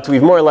 but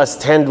we've more or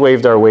less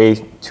hand-waved our way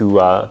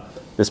to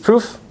this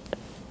proof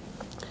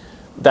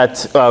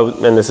that,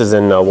 and this is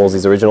in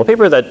Woolsey's original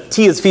paper, that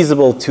T is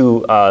feasible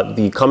to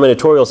the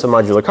combinatorial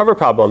submodular cover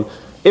problem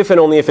if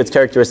and only if its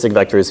characteristic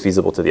vector is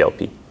feasible to the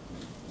LP.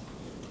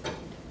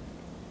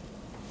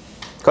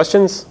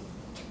 Questions?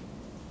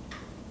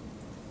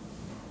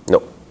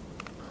 No.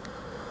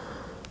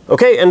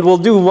 OK, and we'll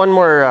do one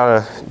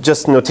more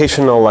just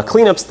notational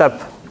cleanup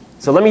step.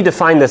 So let me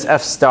define this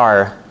f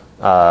star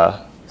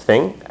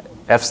thing,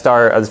 f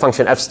star, the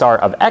function f star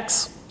of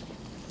x,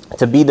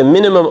 to be the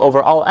minimum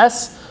over all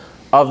s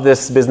of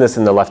this business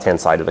in the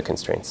left-hand side of the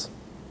constraints.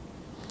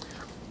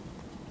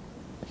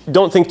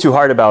 Don't think too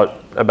hard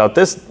about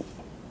this.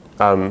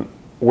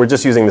 We're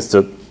just using this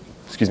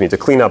to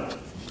clean up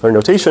our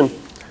notation.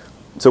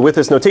 So with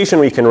this notation,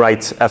 we can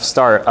write f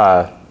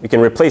star. We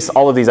can replace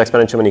all of these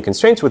exponential many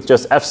constraints with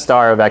just f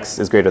star of x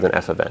is greater than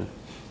f of n.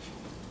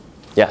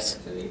 Yes?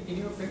 So in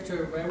your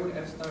picture, where would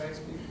f star x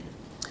be?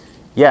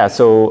 Yeah,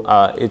 so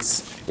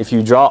if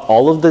you draw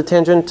all of the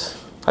tangent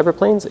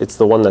hyperplanes, it's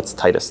the one that's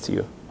tightest to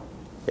you.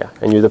 Yeah,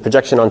 and you're the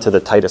projection onto the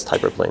tightest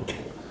hyperplane.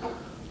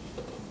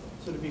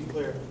 So to be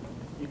clear,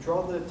 you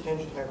draw the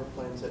tangent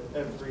hyperplanes at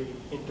every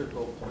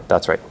integral point.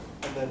 That's right.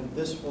 And then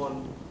this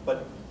one,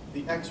 but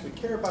the x we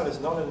care about is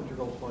not an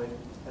integral point,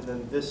 and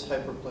then this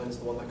hyperplane is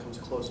the one that comes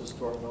closest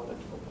to our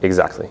non-integral point.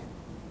 Exactly.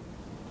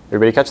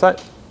 Everybody catch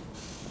that?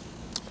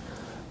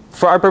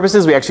 For our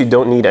purposes, we actually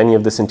don't need any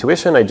of this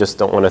intuition. I just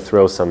don't want to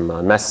throw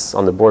some mess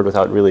on the board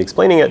without really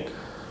explaining it.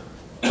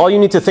 All you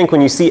need to think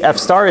when you see f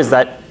star is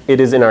that it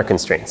is in our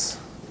constraints.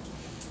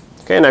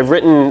 Okay, and I've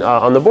written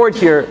on the board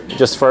here,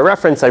 just for a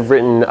reference, I've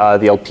written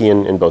the LP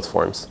in both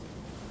forms,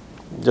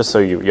 just so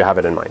you have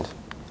it in mind.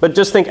 But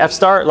just think f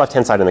star,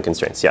 left-hand side in the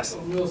constraints. Yes?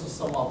 We also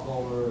sum up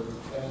over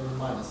n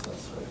minus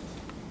s,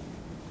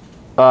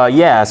 right?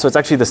 Yeah, so it's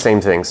actually the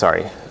same thing.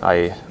 Sorry.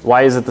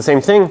 Why is it the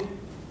same thing?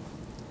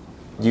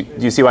 Do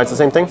you see why it's the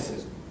same thing?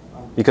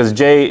 Because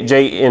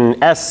j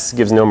in S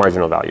gives no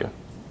marginal value.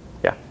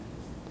 Yeah.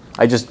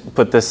 I just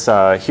put this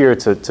here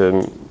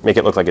to make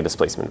it look like a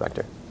displacement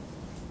vector.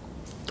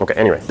 OK,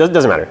 anyway,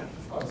 doesn't matter.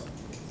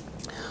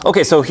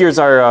 OK, so here's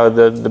our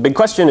the big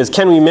question is,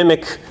 can we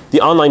mimic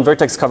the online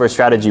vertex cover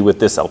strategy with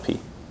this LP?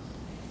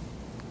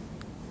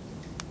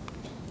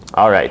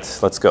 All right,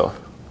 let's go.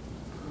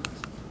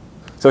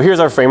 So here's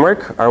our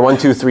framework, our 1,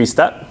 2, 3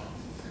 step.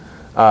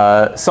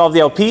 Solve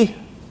the LP.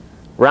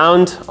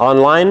 Round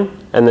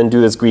online, and then do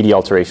this greedy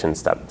alteration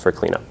step for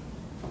cleanup.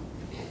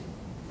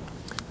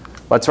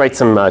 Let's write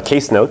some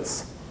case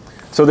notes.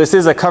 So this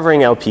is a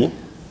covering LP.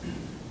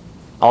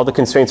 All the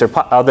constraints are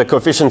all the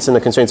coefficients in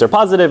the constraints are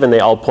positive, and they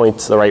all point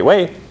the right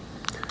way.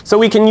 So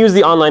we can use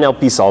the online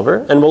LP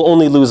solver, and we'll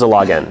only lose a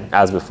log n,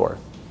 as before.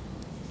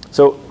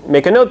 So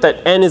make a note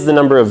that n is the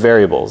number of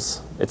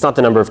variables. It's not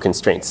the number of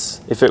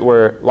constraints. If it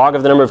were log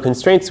of the number of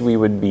constraints, we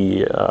would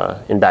be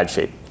in bad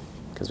shape,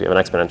 because we have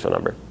an exponential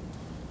number.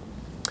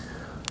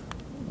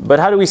 But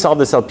how do we solve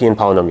this LP in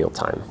polynomial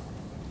time?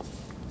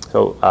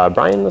 So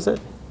Brian, was it?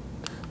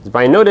 As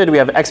Brian noted, we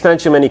have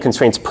exponentially many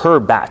constraints per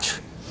batch.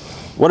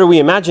 What are we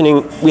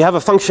imagining? We have a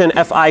function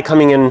fi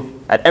coming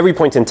in at every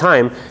point in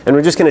time, and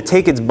we're just going to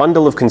take its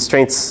bundle of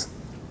constraints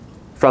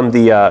from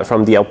the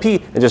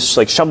LP and just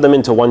like shove them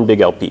into one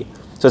big LP.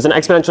 So it's an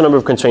exponential number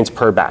of constraints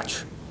per batch.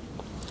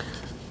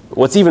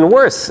 What's even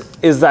worse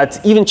is that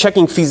even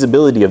checking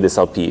feasibility of this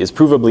LP is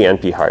provably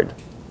NP hard.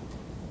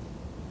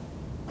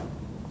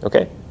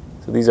 OK?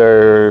 So these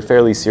are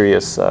fairly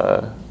serious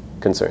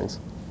concerns.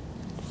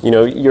 You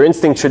know, your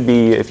instinct should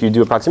be, if you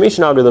do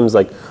approximation algorithms,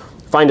 like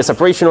find a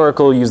separation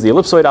oracle, use the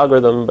ellipsoid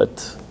algorithm,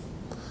 but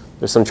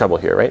there's some trouble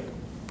here, right?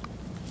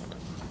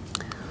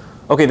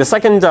 OK, the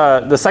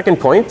second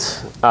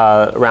point,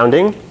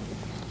 rounding.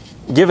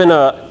 Given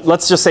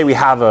let's just say we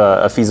have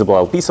a feasible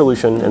LP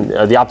solution and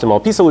the optimal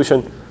LP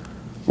solution,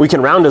 we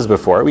can round as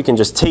before. We can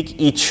just take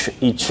each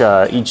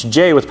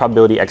j with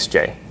probability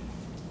xj.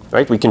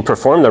 Right? We can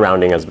perform the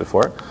rounding as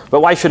before. But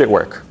why should it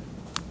work?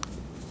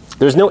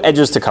 There's no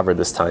edges to cover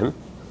this time.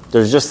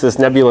 There's just this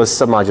nebulous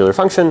submodular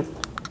function.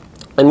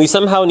 And we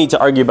somehow need to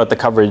argue about the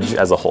coverage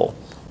as a whole.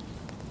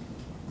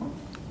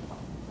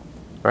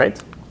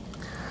 Right?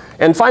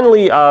 And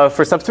finally,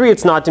 for step 3,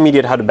 it's not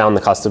immediate how to bound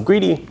the cost of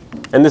greedy.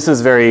 And this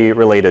is very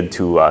related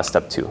to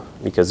step 2,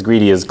 because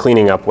greedy is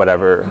cleaning up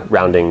whatever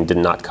rounding did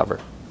not cover.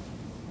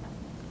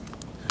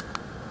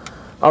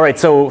 All right,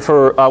 so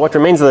for what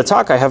remains of the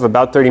talk, I have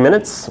about 30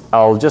 minutes.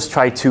 I'll just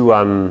try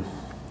to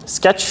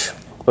sketch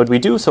what we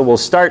do. So we'll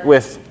start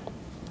with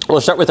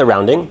a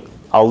rounding.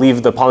 I'll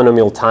leave the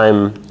polynomial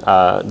time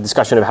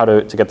discussion of how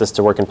to get this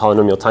to work in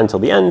polynomial time till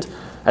the end.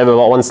 I have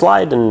about 1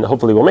 slide, and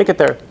hopefully we'll make it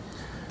there.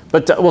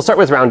 But we'll start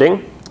with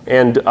rounding.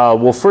 And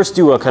we'll first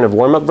do a kind of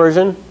warm-up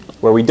version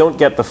where we don't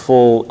get the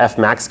full f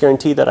max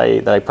guarantee that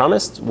I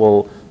promised.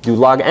 We'll do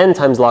log n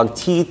times log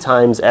t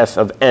times f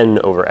of n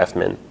over f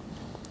min,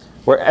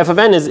 where f of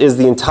n is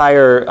the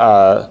entire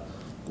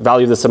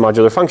value of the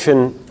submodular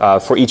function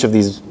for each of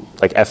these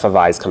like f of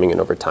i's coming in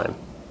over time.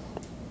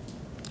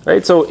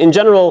 Right? So in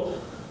general,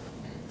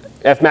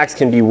 f max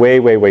can be way,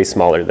 way, way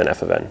smaller than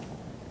f of n.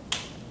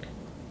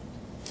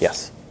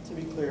 Yes? To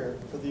be clear,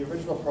 for the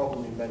original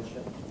problem you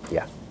mentioned,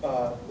 Yeah.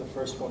 the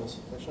first one is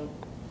sufficient?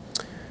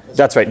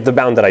 That's right. The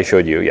bound that I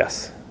showed you,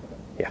 yes.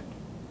 Yeah.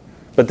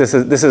 But this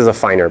is a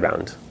finer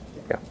bound.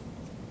 Yeah.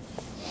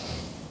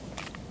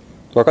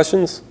 More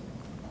questions?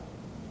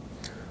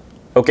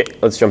 OK,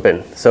 let's jump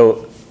in.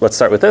 So let's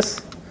start with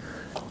this.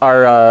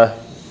 Our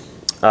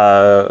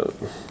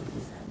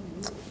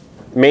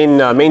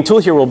main tool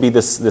here will be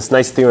this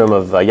nice theorem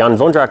of Jan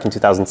Vondrak in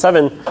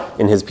 2007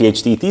 in his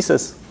PhD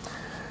thesis.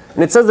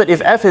 And it says that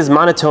if f is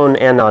monotone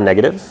and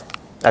non-negative,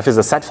 f is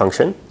a set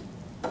function,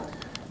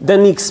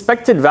 then the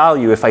expected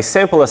value, if I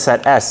sample a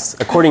set S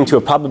according to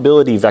a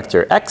probability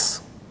vector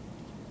x,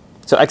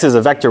 so x is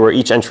a vector where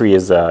each entry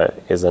is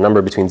a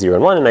number between 0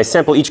 and 1, and I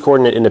sample each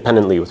coordinate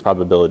independently with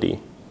probability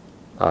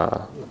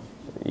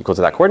equal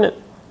to that coordinate,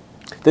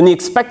 then the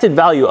expected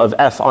value of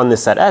f on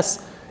this set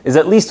S is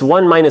at least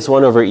 1 minus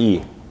 1 over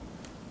e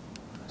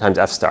times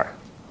f star.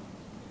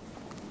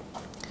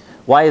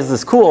 Why is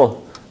this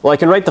cool? Well, I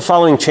can write the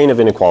following chain of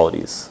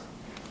inequalities.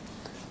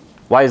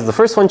 Why is the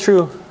first one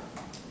true?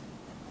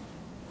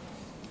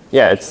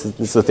 Yeah, it's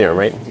the theorem,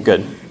 right?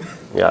 Good.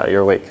 Yeah,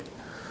 you're awake.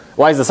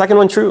 Why is the second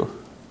one true?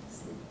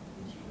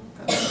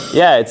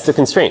 Yeah, it's the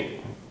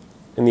constraint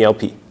in the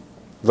LP.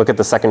 Look at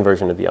the second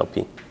version of the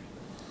LP.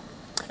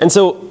 And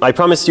so I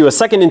promised you a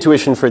second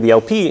intuition for the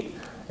LP.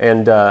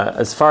 And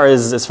as far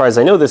as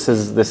I know, this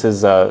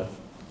is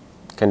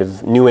kind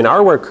of new in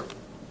our work.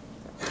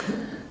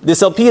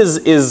 This LP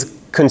is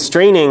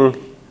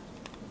constraining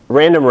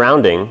random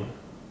rounding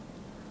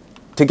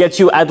to get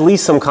you at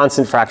least some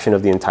constant fraction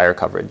of the entire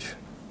coverage.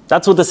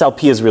 That's what this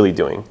LP is really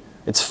doing.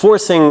 It's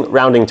forcing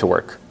rounding to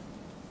work.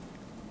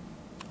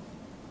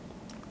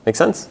 Make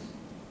sense?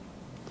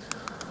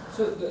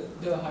 So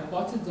the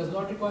hypothesis does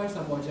not require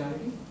some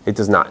modularity? It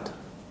does not.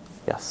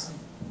 Yes.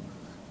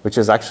 Which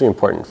is actually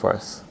important for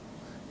us.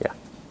 Yeah.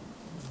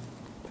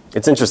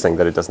 It's interesting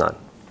that it does not.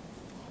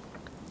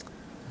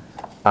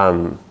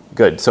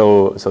 Good.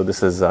 So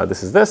this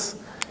is this.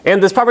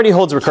 And this property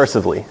holds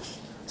recursively.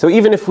 So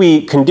even if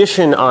we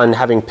condition on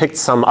having picked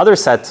some other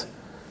set,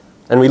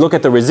 and we look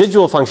at the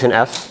residual function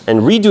f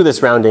and redo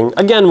this rounding,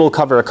 again, we'll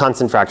cover a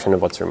constant fraction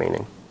of what's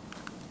remaining.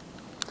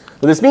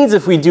 So this means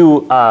if we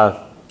do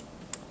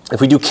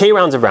k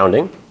rounds of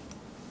rounding,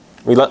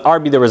 we let r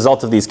be the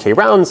result of these k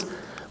rounds,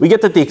 we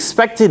get that the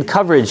expected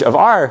coverage of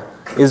r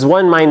is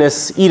 1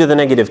 minus e to the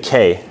negative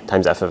k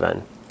times f of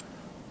n.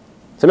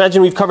 So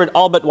imagine we've covered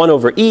all but 1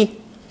 over e.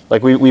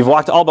 Like we've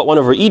walked all but 1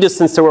 over e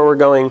distance to where we're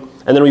going.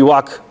 And then we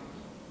walk,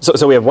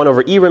 so we have 1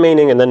 over e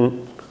remaining. And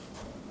then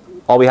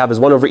all we have is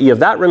 1 over e of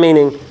that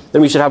remaining.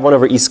 Then we should have 1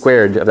 over e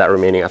squared of that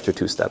remaining after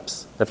 2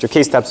 steps. After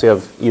k steps, we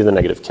have e to the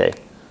negative k.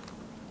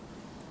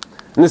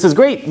 And this is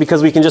great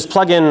because we can just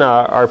plug in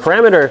our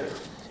parameter.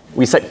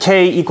 We set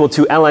k equal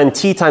to ln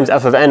t times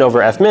f of n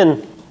over f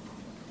min.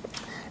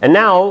 And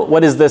now,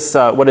 what is this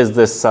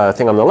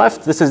thing on the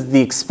left? This is the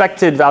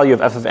expected value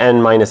of f of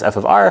n minus f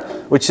of r,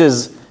 which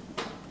is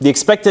the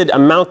expected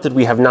amount that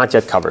we have not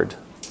yet covered.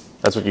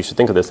 That's what you should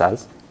think of this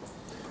as.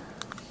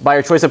 By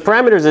our choice of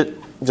parameters,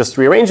 just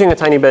rearranging a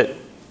tiny bit,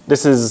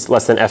 this is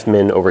less than f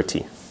min over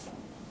t.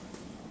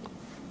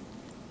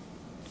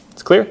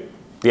 It's clear?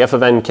 The f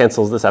of n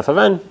cancels this f of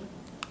n.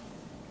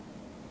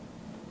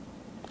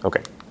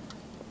 OK.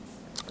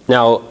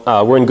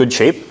 Now, we're in good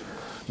shape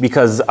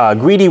because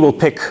greedy will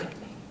pick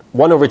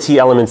 1 over t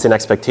elements in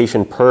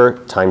expectation per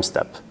time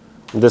step.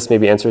 This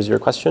maybe answers your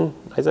question,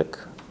 Isaac?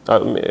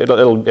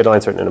 It'll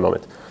answer it in a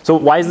moment. So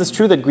why is this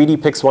true that greedy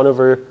picks 1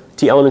 over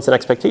t elements in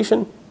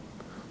expectation?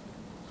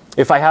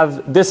 If I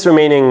have this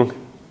remaining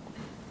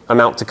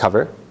amount to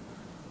cover,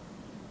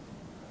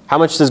 how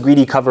much does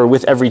greedy cover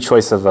with every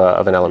choice of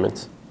an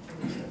element?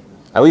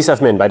 At least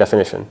f min by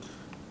definition.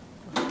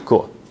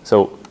 Cool.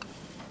 So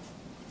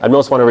at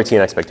most 1 over t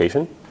in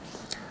expectation.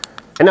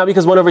 And now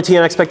because 1 over t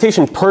in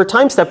expectation per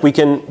time step, we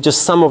can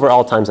just sum over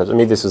all time steps.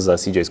 Maybe this was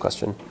CJ's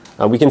question.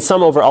 We can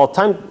sum over all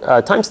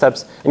time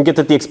steps and get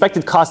that the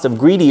expected cost of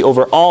greedy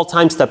over all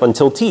time step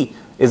until t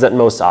is at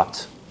most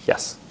opt.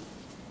 Yes?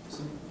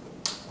 So,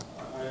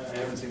 I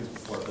haven't seen this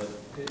before, but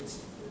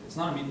it's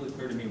not immediately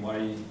clear to me why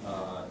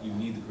you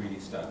need the greedy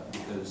step,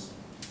 because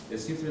it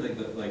seems to me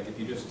like if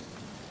you just,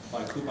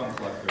 on a coupon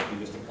collector, if you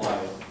just apply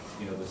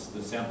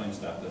the sampling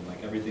step, then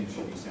like everything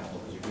should be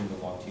sampled because you're doing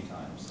the log t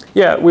times.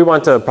 Yeah, we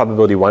want a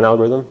probability 1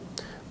 algorithm.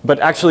 But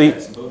actually,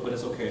 yes, but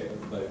it's OK.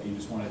 But if you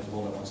just wanted to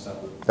hold it one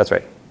step with that's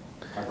right.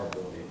 high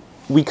probability.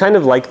 We kind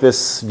of like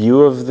this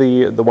view of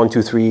the 1,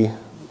 2, 3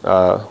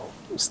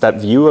 step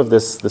view of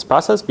this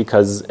process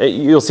because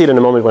you'll see it in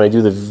a moment when I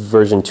do the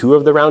version 2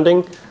 of the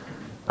rounding.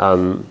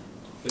 But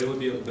it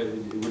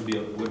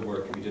would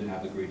work if you didn't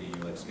have the greedy,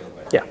 you like scale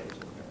by. Yeah.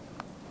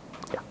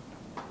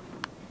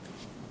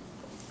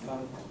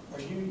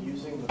 Are you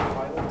using the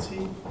final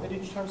t at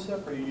each time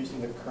step, or are you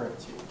using the current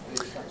t at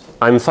each time step?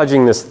 I'm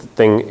fudging this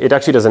thing. It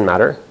actually doesn't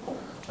matter.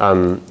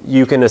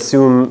 You can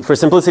assume, for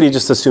simplicity,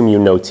 just assume you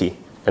know t.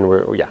 And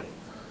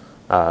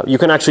you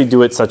can actually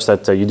do it such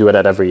that you do it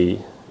at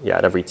every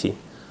t.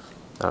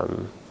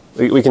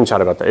 We can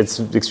chat about that. It's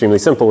extremely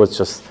simple. It's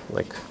just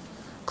like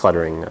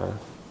cluttering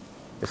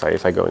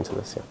if I go into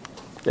this.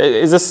 Yeah.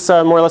 Is this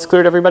more or less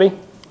clear to everybody?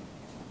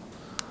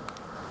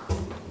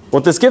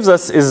 What this gives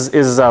us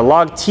is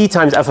log t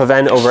times f of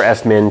n over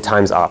f min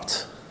times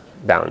opt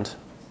bound.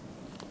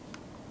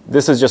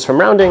 This is just from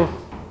rounding.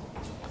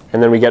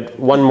 And then we get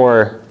one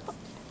more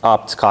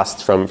opt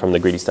cost from the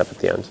greedy step at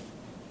the end.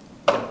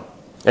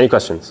 Any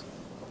questions?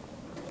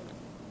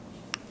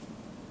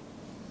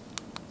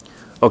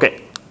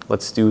 OK,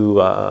 let's do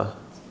the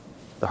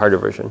harder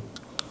version.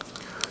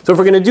 So if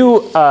we're going to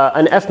do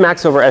an f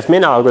max over f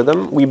min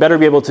algorithm, we better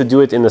be able to do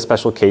it in the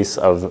special case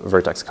of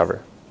vertex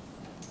cover.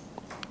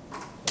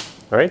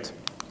 All right.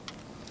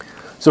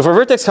 So for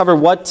vertex cover,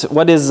 what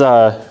is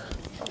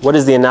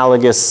the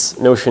analogous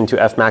notion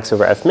to f max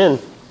over f min?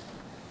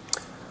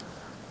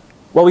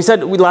 Well, we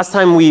said last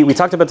time we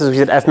talked about this. We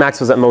said f max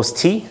was at most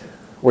t,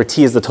 where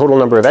t is the total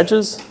number of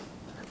edges.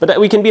 But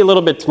we can be a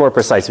little bit more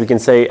precise. We can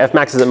say f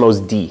max is at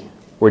most d,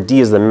 where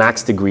d is the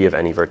max degree of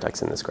any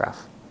vertex in this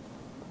graph.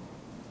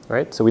 All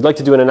right. So we'd like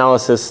to do an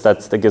analysis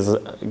that gives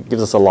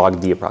us a log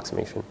d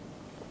approximation.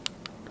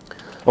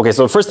 OK,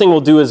 so the first thing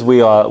we'll do is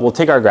we'll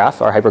take our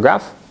graph, our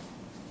hypergraph,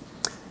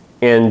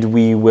 and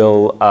we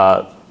will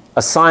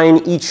assign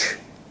each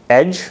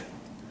edge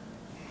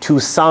to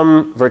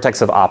some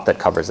vertex of opt that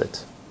covers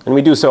it. And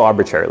we do so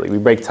arbitrarily. We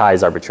break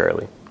ties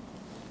arbitrarily.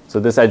 So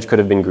this edge could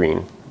have been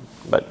green,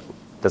 but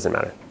it doesn't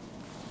matter.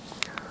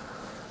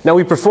 Now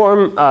we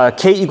perform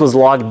k equals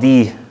log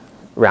d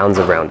rounds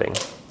of rounding.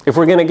 If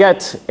we're going to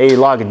get a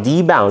log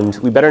d bound,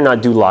 we better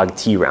not do log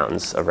t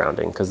rounds of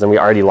rounding, because then we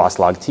already lost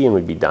log t and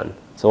we'd be done.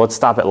 So let's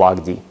stop at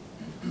log d.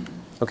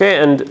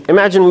 Okay, and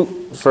imagine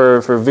for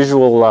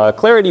visual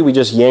clarity, we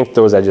just yanked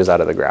those edges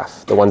out of the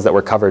graph, the ones that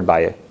were covered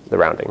by the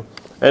rounding.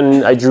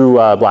 And I drew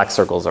black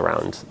circles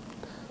around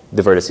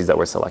the vertices that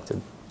were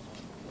selected.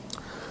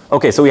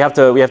 Okay, so we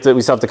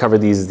still have to cover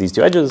these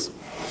two edges.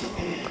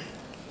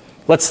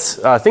 Let's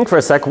think for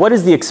a sec. What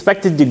is the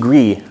expected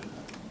degree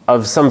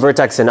of some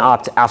vertex in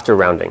opt after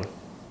rounding?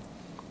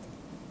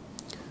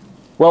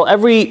 Well,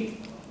 every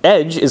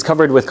edge is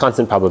covered with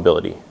constant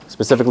probability,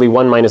 specifically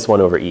 1 minus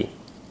 1 over e.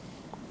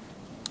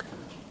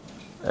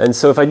 And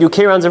so if I do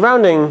k rounds of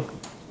rounding,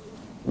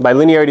 by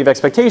linearity of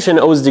expectation,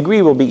 O's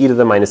degree will be e to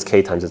the minus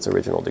k times its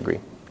original degree.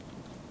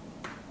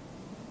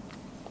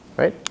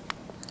 Right?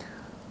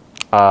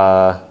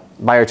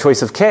 By our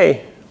choice of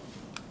k,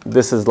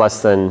 this is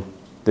less than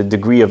the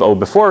degree of O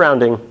before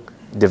rounding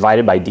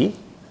divided by d.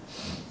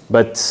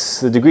 But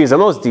the degree is at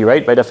most d,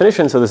 right, by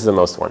definition, so this is at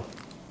most 1.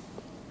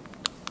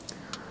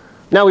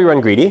 Now we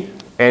run greedy.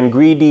 And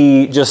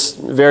greedy just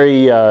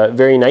very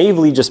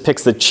naively just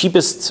picks the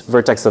cheapest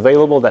vertex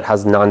available that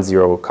has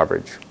non-zero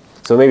coverage.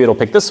 So maybe it'll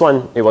pick this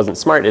one. It wasn't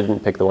smart. It didn't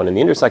pick the one in the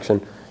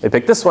intersection. It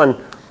picked this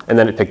one, and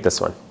then it picked this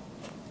one.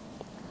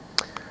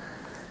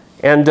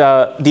 And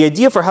the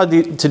idea for how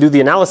to do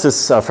the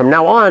analysis from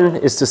now on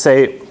is to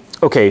say,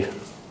 OK,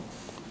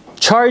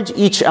 charge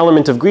each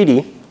element of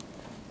greedy,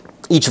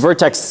 each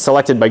vertex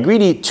selected by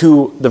greedy,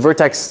 to the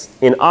vertex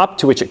in opt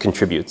to which it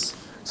contributes.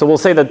 So we'll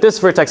say that this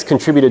vertex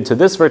contributed to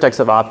this vertex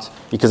of opt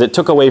because it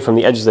took away from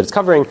the edges that it's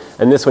covering,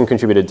 and this one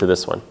contributed to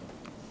this one.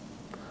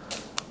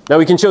 Now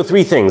we can show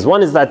three things.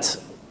 One is that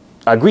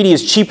greedy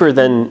is cheaper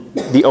than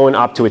the O in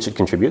opt to which it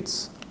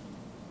contributes.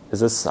 Is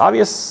this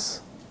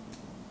obvious?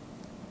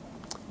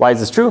 Why is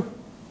this true?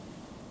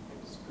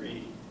 It's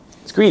greedy.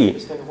 It's greedy.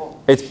 Cheapest thing of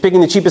all. It's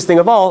picking the cheapest thing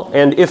of all,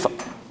 and if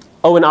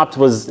O in opt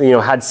was,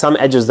 had some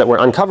edges that were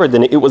uncovered,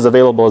 then it was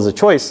available as a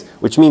choice,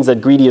 which means that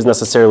greedy is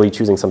necessarily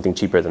choosing something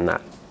cheaper than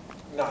that.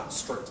 Not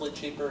strictly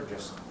cheaper,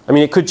 just... I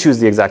mean, it could choose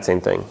the exact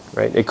same thing,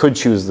 right? It could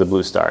choose the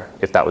blue star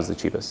if that was the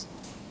cheapest.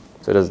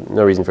 So there's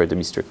no reason for it to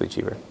be strictly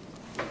cheaper.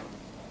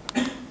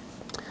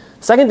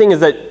 Second thing is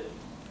that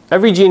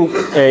every G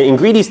in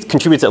greedy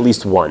contributes at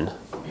least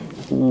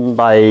 1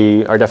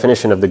 by our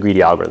definition of the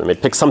greedy algorithm.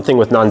 It picks something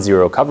with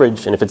non-zero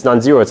coverage, and if it's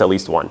non-zero, it's at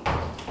least 1.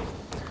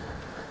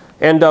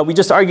 And we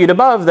just argued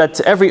above that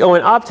every O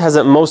in opt has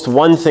at most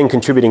one thing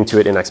contributing to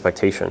it in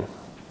expectation.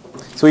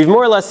 So we've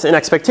more or less, in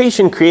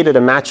expectation, created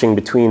a matching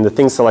between the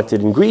things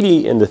selected in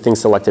greedy and the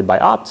things selected by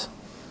opt.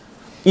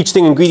 Each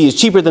thing in greedy is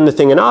cheaper than the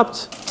thing in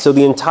opt, so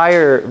the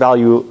entire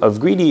value of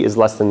greedy is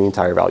less than the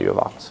entire value of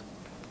opt.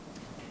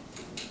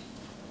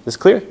 This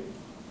clear?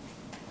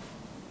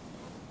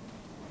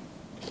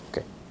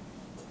 OK.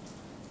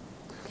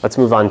 Let's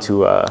move on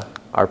to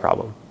our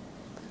problem.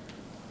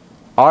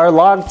 Are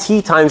log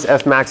t times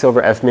f max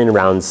over f min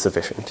rounds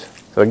sufficient?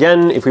 So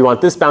again, if we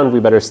want this bound, we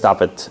better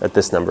stop at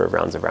this number of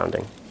rounds of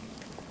rounding.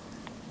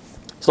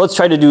 So let's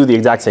try to do the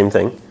exact same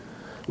thing.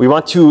 We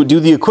want to do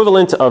the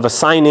equivalent of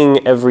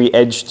assigning every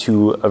edge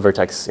to a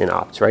vertex in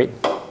opt, right?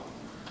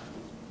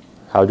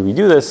 How do we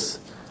do this?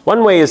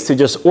 One way is to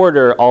just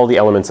order all the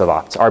elements of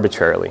opt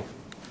arbitrarily,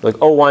 like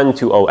O1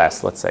 to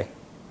OS, let's say.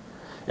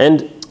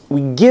 And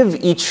we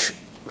give each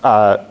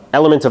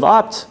element of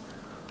opt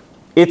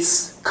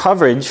its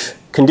coverage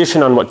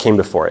conditioned on what came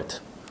before it.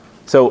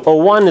 So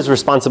O1 is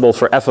responsible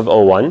for f of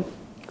O1.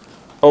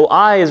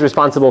 OI is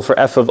responsible for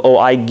f of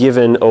OI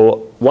given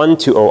O1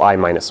 to OI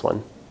minus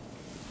 1.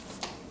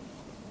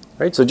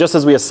 Right? So just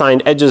as we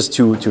assigned edges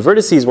to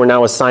vertices, we're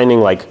now assigning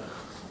like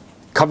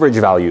coverage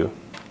value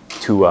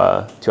to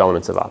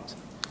elements of opt.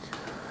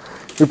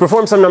 We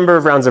perform some number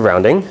of rounds of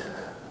rounding,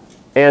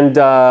 and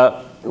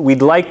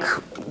we'd like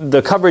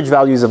the coverage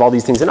values of all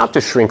these things in opt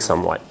to shrink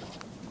somewhat.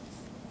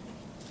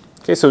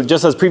 Okay, so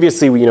just as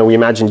previously, we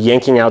imagined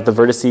yanking out the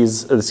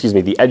vertices,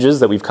 the edges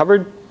that we've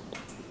covered.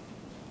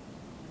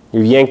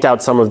 You've yanked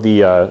out some of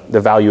the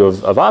value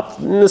of opt.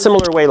 In a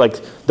similar way,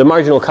 like the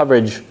marginal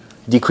coverage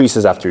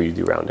decreases after you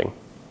do rounding.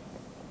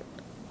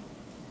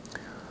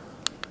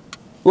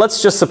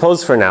 Let's just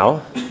suppose for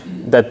now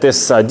that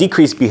this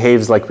decrease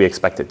behaves like we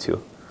expect it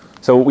to.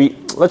 So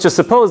let's just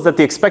suppose that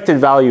the expected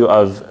value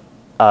of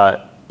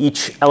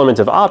each element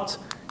of opt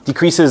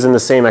decreases in the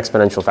same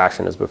exponential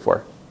fashion as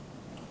before.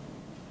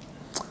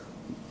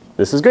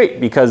 This is great,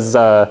 because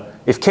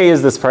if k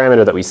is this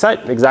parameter that we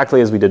set,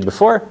 exactly as we did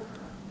before,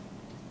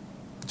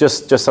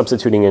 just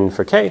substituting in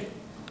for k,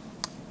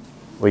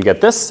 we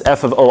get this,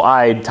 f of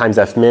OI times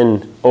f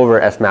min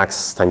over f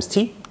max times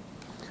t.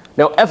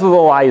 Now f of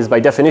OI is by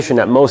definition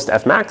at most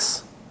f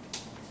max.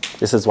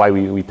 This is why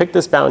we picked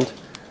this bound.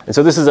 And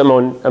so this is at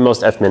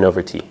most f min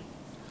over t.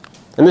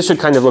 And this should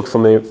kind of look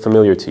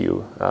familiar to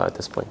you at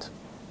this point.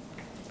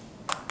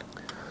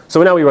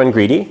 So now we run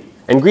greedy.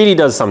 And greedy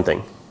does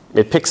something.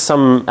 It picks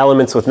some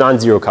elements with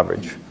non-zero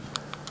coverage.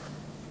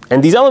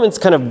 And these elements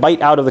kind of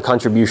bite out of the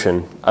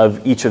contribution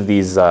of each of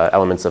these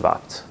elements of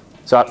opt.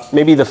 So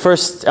maybe the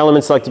first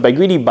element selected by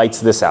greedy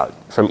bites this out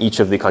from each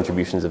of the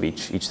contributions of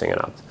each thing in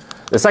opt.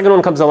 The second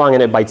one comes along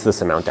and it bites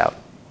this amount out.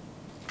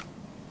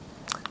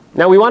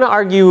 Now we want to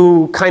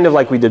argue kind of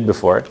like we did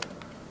before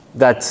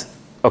that,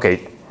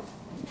 OK,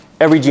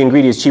 every G in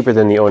greedy is cheaper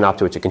than the O in opt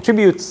to which it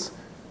contributes.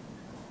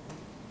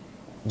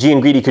 G in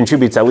greedy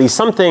contributes at least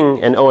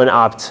something, and O in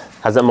opt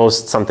has at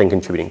most something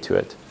contributing to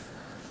it.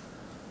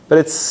 But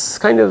it's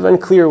kind of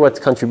unclear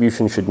what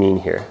contribution should mean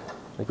here.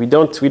 Like we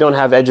don't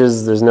have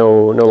edges. There's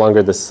no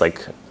longer this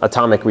like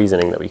atomic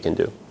reasoning that we can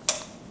do.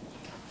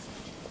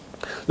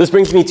 This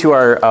brings me to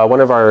our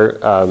one of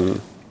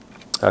our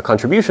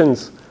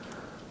contributions.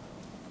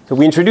 So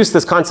we introduced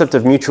this concept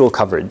of mutual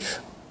coverage.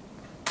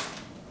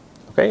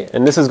 Okay,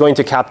 and this is going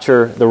to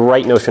capture the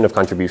right notion of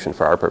contribution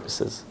for our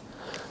purposes.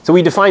 So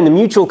we define the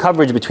mutual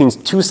coverage between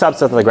two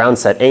subsets of the ground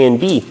set A and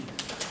B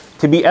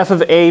to be f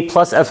of A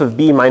plus f of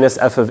B minus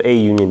f of A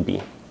union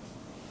B.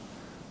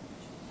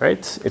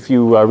 Right? If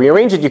you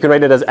rearrange it, you can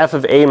write it as f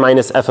of A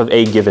minus f of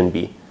A given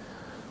B,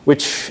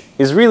 which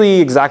is really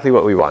exactly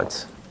what we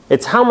want.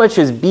 It's how much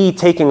is B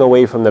taking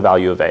away from the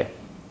value of A.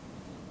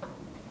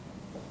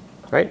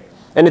 Right?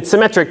 And it's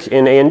symmetric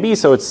in A and B,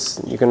 so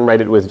you can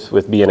write it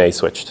with B and A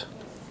switched.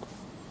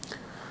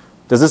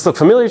 Does this look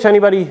familiar to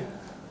anybody?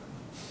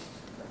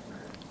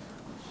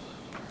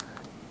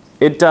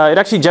 It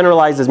actually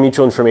generalizes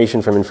mutual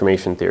information from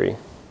information theory.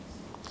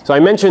 So I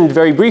mentioned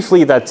very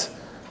briefly that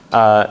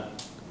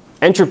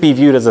entropy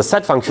viewed as a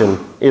set function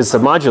is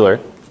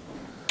submodular.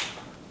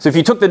 So if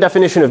you took the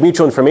definition of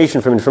mutual information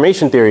from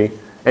information theory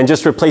and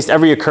just replaced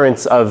every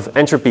occurrence of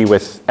entropy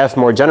with F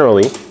more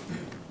generally,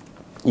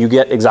 you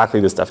get exactly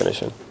this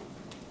definition.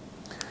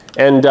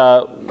 And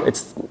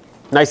it's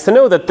nice to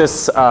know that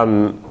this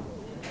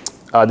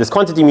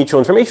quantity mutual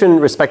information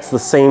respects the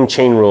same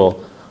chain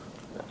rule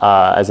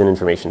as in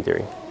information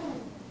theory.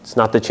 It's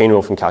not the chain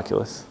rule from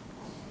calculus.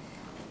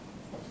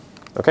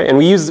 Okay, and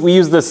we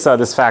use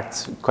this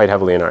fact quite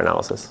heavily in our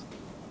analysis.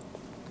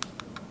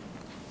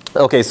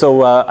 Okay,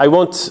 so I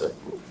won't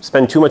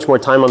spend too much more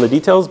time on the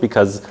details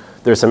because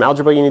there's some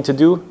algebra you need to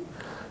do.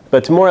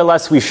 But more or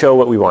less, we show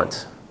what we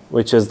want,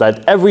 which is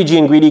that every G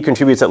in greedy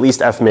contributes at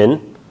least F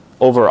min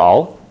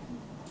overall.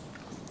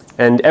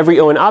 And every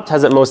O in opt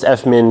has at most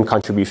F min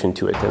contribution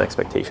to it in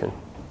expectation.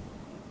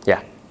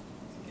 Yeah?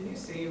 Can you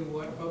say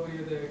what probably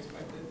the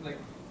expected, like,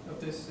 of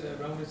this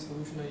rounded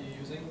solution are you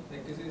using?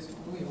 Like, this is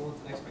only holds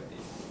an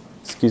expectation.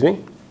 Excuse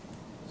me?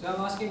 So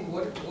I'm asking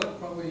what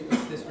probability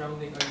of this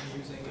rounding are you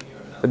using in your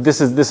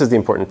analysis? This is the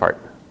important part.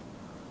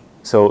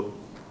 So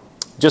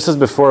just as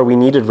before, we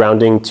needed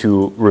rounding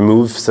to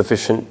remove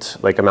sufficient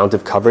amount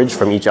of coverage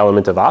from each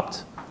element of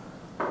opt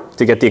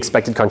to get the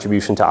expected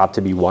contribution to opt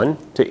to be 1.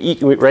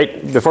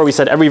 Right? Before we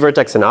said every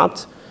vertex in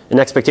opt, an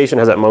expectation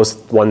has at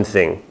most one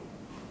thing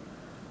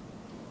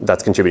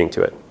that's contributing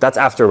to it. That's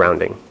after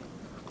rounding.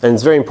 And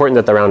it's very important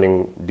that the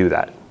rounding do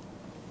that.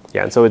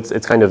 Yeah, and so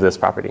it's kind of this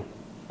property.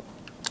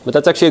 But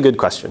that's actually a good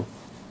question.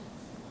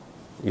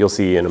 You'll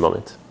see in a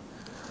moment.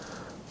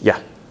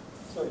 Yeah?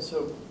 Sorry,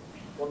 so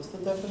what's the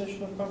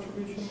definition of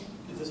contribution?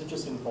 Does it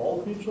just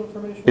involve mutual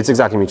information? It's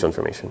exactly mutual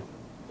information.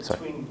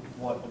 Between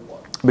what and what?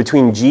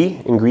 Between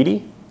G in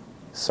greedy,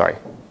 so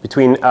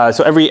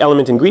every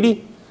element in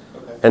greedy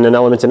and an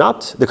element in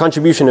opt, the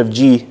contribution of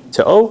G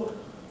to O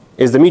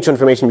is the mutual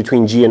information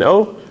between G and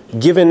O,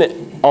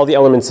 given all the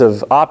elements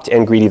of opt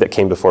and greedy that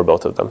came before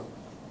both of them.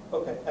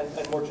 Okay,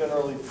 and more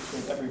generally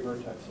between every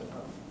vertex and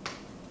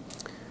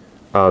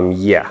opt?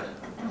 Yeah.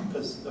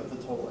 Because of the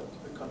total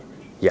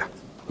contribution? Yeah,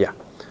 yeah.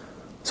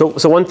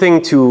 So one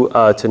thing to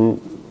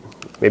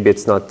maybe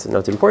it's not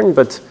important,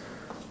 but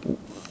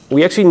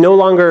we actually no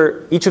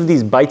longer, each of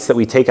these bytes that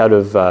we take out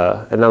of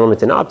an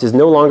element in opt is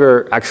no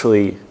longer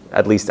actually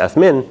at least F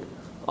min.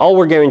 All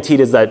we're guaranteed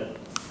is that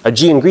a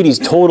G in greedy's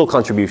total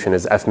contribution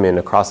is F min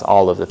across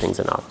all of the things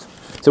in opt.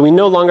 So we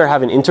no longer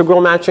have an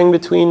integral matching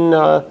between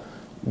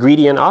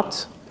greedy and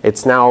opt.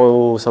 It's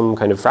now some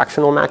kind of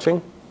fractional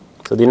matching.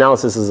 So the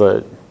analysis is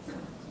a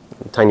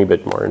tiny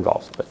bit more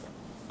involved, but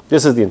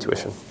this is the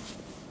intuition.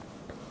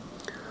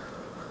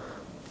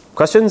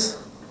 Questions?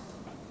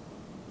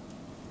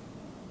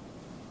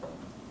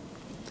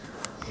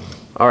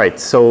 All right,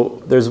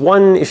 so there's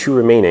one issue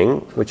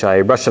remaining, which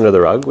I brushed under the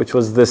rug, which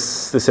was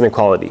this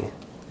inequality.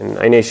 And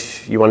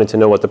Ainesh, you wanted to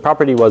know what the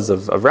property was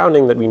of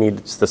rounding that we need.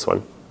 It's this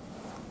one.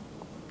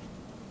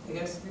 I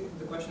guess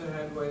the question I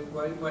had was,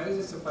 why does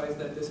it suffice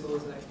that this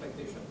holds an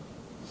expectation?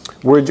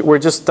 We're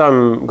just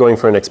going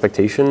for an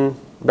expectation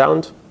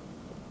bound.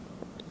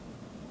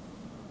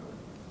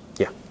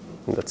 Yeah,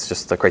 that's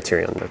just the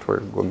criterion that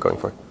we're going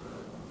for.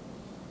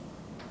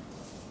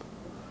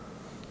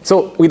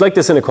 So we'd like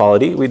this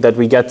inequality, that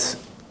we get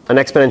an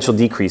exponential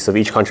decrease of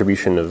each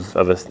contribution of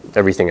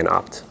everything in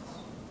opt.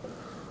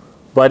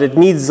 But it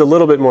needs a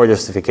little bit more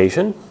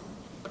justification.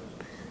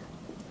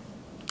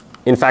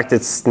 In fact,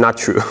 it's not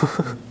true.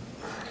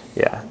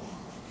 Yeah.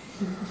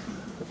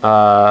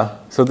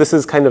 So this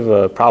is kind of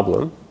a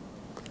problem.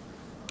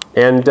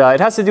 And it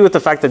has to do with the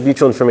fact that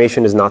mutual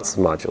information is not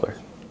submodular.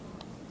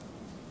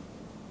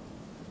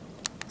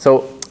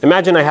 So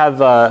imagine I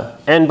have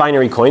n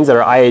binary coins that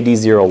are IID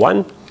 0,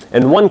 1,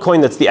 and one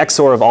coin that's the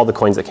XOR of all the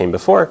coins that came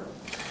before.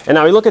 And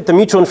now we look at the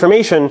mutual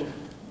information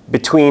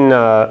between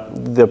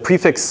the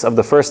prefix of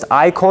the first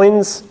I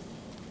coins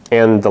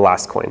and the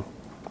last coin.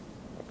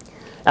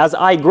 As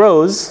I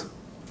grows,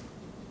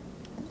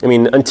 I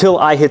mean, until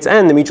I hits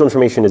n, the mutual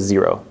information is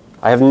 0.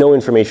 I have no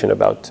information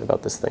about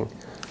this thing.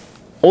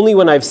 Only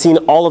when I've seen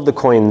all of the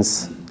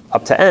coins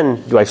up to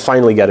n do I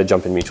finally get a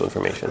jump in mutual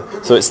information.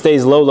 So it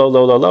stays low, low,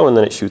 low, low, low, and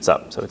then it shoots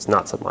up. So it's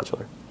not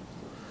submodular.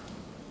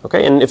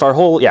 OK, and if our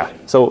whole, yeah,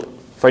 so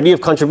if our idea of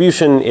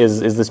contribution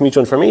is this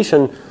mutual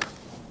information,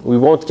 we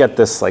won't get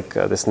this like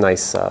this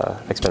nice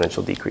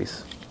exponential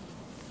decrease.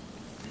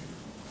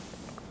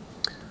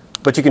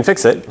 But you can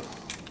fix it.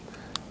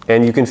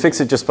 And you can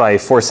fix it just by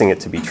forcing it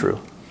to be true.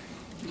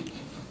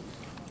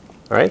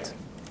 All right?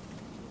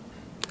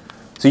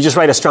 So you just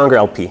write a stronger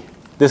LP.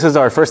 This is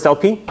our first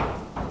LP.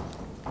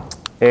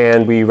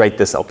 And we write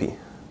this LP.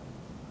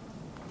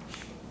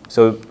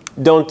 So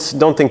don't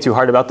think too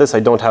hard about this. I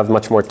don't have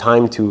much more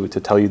time to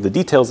tell you the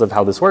details of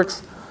how this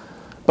works.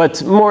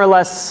 But more or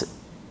less,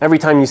 every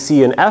time you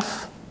see an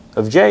F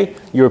of j,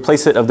 you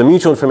replace it of the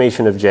mutual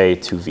information of j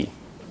to v.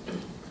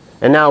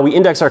 And now we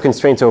index our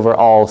constraints over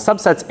all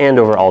subsets and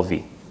over all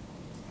v.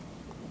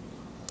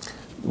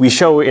 We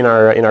show in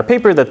our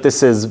paper that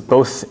this is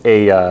both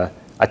a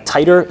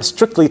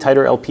strictly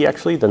tighter LP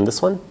actually than this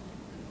one.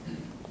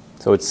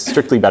 So it's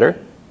strictly better.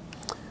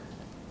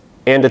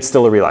 And it's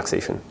still a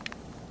relaxation.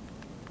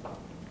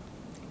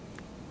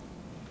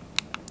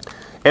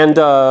 And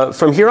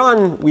from here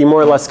on, we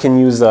more or less can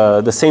use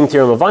the same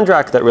theorem of Von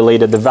Drak that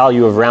related the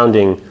value of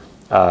rounding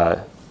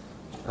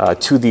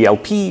to the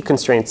LP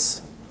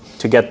constraints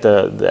to get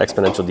the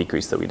exponential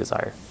decrease that we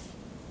desire.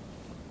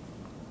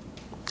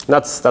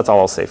 That's all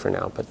I'll say for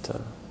now.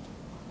 But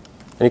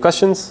any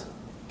questions?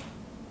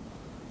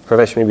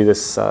 Pravesh, maybe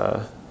this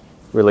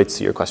relates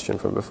to your question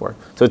from before.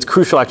 So it's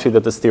crucial actually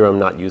that this theorem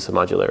not use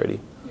submodularity.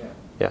 Yeah.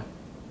 Yeah.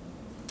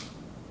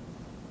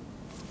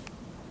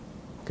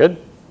 Good?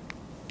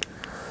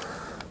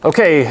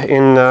 OK,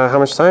 in how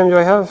much time do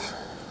I have?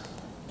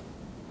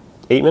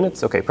 8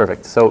 minutes? OK,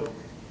 perfect. So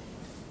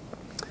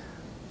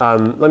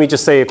let me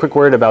just say a quick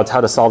word about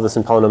how to solve this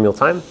in polynomial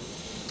time.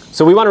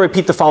 So we want to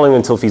repeat the following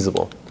until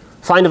feasible.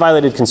 Find a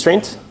violated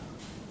constraint,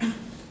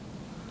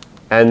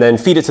 and then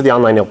feed it to the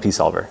online LP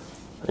solver.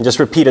 And just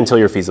repeat until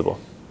you're feasible.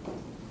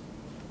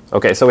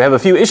 OK, so we have a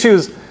few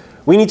issues.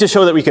 We need to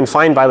show that we can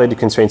find violated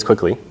constraints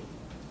quickly.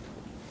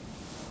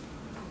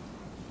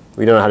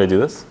 We don't know how to do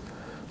this.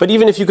 But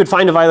even if you could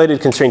find a violated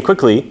constraint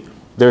quickly,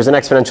 there's an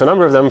exponential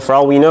number of them. For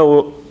all we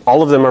know,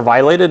 all of them are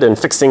violated, and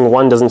fixing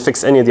one doesn't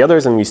fix any of the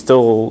others, and we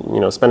still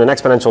spend an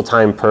exponential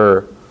time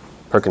per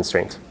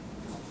constraint.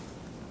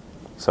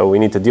 So we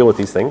need to deal with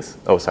these things.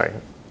 Oh, sorry.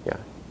 Yeah,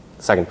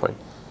 second point.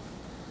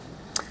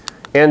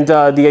 And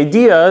the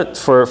idea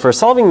for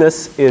solving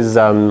this is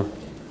that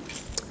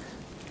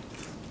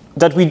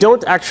we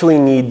don't actually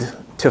need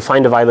to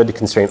find a violated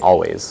constraint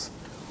always.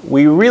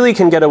 We really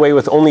can get away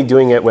with only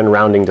doing it when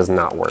rounding does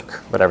not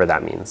work, whatever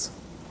that means.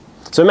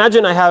 So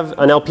imagine I have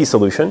an LP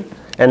solution,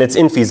 and it's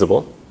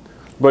infeasible.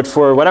 But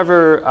for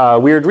whatever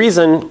weird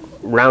reason,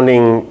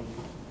 rounding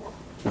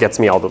gets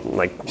me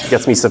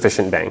gets me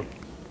sufficient bang.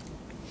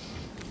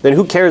 Then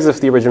who cares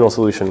if the original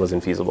solution was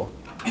infeasible?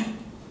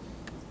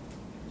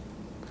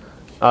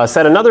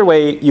 Said another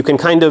way, you can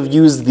kind of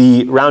use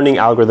the rounding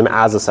algorithm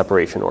as a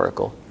separation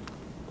oracle.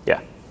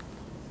 Yeah?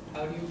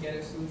 How do you get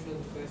a solution in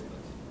the first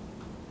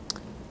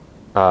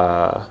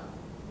place?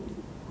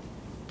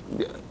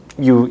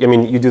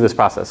 You do this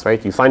process,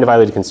 right? You find a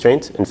violated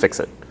constraint and fix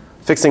it.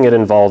 Fixing it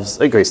involves,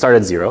 okay, start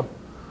at 0.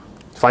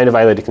 Find a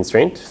violated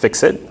constraint,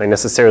 fix it. I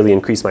necessarily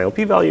increase my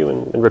LP value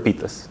and repeat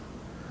this.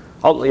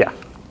 Yeah.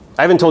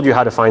 I haven't told you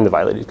how to find the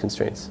violated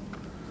constraints.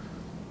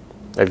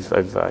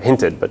 I've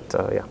hinted, but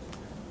yeah.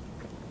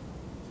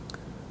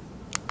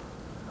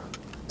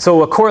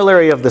 So a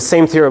corollary of the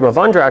same theorem of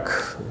Von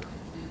Drak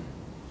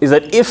is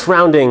that if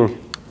rounding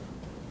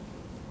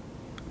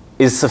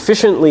is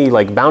sufficiently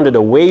bounded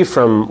away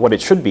from what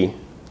it should be,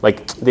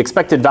 like the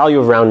expected value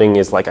of rounding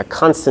is like a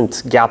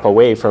constant gap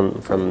away from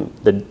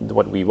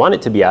what we want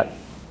it to be at,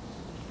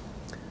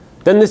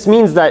 then this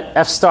means that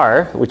f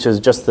star, which is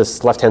just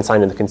this left-hand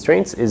sign in the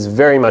constraints, is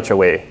very much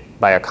away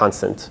by a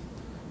constant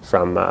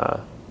from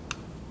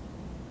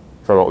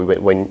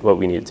what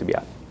we need it to be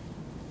at.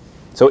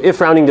 So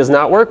if rounding does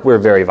not work, we're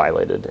very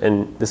violated.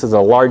 And this is a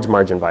large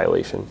margin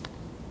violation.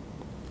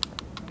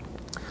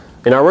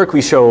 In our work,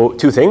 we show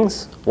two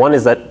things. One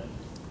is that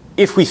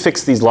if we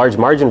fix these large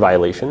margin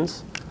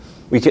violations,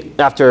 we can,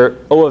 after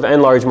O of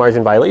n large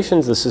margin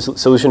violations, the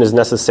solution is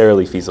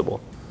necessarily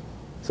feasible.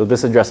 So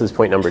this addresses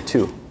point number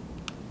 2.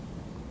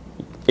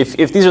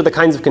 If these are the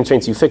kinds of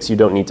constraints you fix, you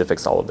don't need to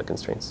fix all of the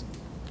constraints.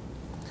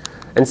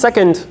 And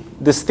second,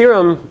 this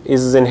theorem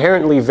is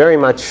inherently very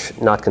much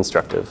not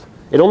constructive.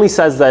 It only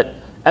says that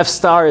f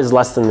star is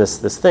less than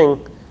this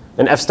thing.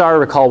 And f star,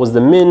 recall, was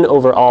the min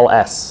over all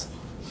s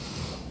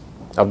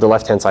of the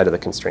left-hand side of the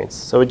constraints.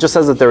 So it just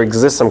says that there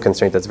exists some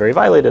constraint that's very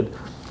violated.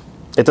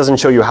 It doesn't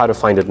show you how to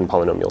find it in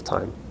polynomial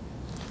time.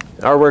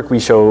 In our work, we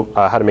show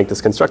how to make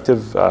this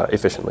constructive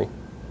efficiently.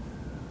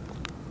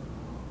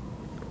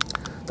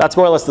 That's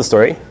more or less the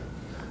story.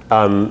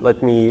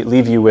 Let me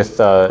leave you with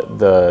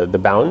the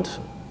bound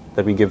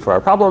that we give for our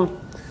problem.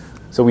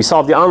 So we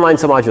solve the online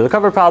submodular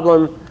cover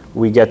problem.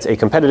 We get a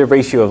competitive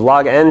ratio of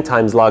log n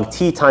times log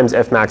t times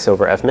f max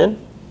over f min.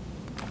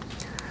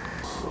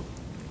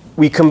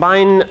 We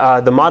combine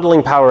the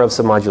modeling power of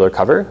submodular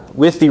cover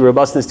with the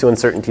robustness to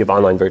uncertainty of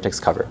online vertex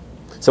cover.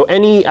 So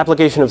any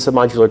application of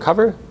submodular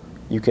cover,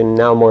 you can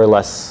now more or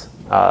less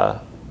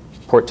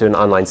port to an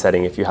online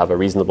setting if you have a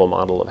reasonable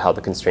model of how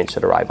the constraints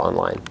should arrive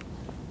online.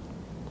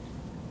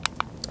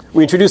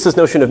 We introduce this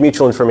notion of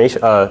mutual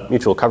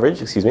coverage,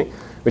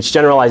 which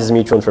generalizes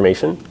mutual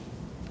information,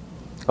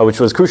 which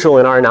was crucial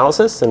in our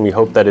analysis, and we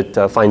hope that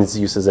it finds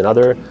uses in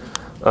other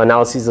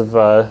analyses of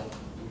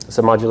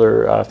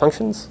submodular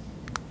functions.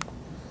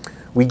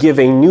 We give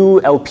a new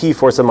LP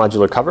for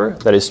submodular cover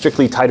that is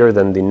strictly tighter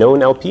than the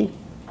known LP.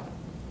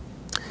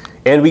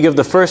 And we give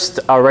the first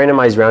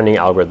randomized rounding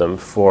algorithm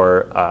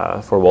for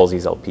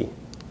Wolsey's LP.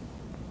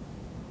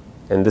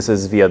 And this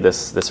is via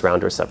this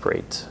round or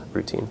separate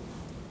routine.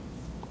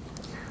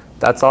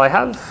 That's all I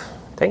have.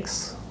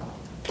 Thanks.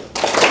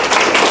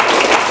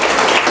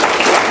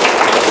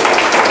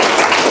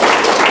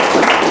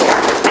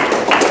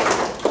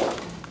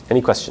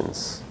 Any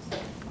questions?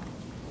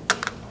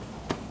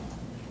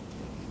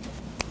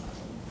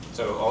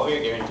 So all of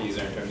your guarantees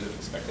are in terms of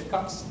expected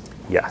cost?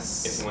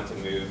 Yes. If you want to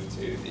move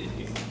to the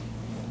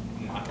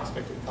not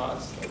expected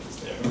cost, like is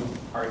there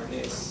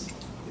hardness?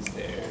 Is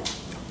there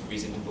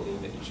reason to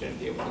believe that you shouldn't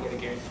be able to get a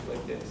guarantee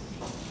like this?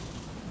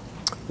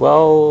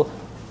 Well,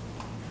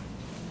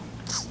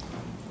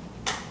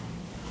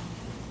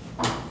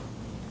 I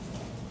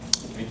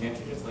mean, can't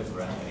you just like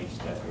run at each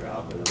step of your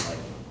algorithm like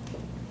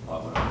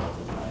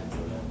multiple times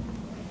and then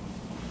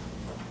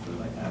you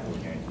might have a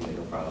guarantee that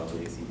you'll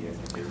probably exceed the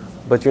expectations?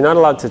 but you're not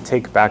allowed to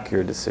take back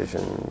your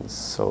decisions.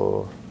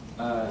 So,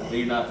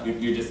 You're not.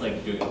 You're just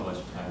like doing it a bunch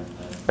of times.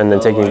 and then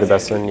taking the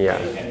best one, yeah.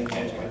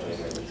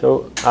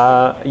 So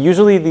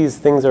usually these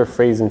things are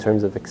phrased in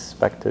terms of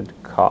expected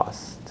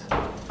cost.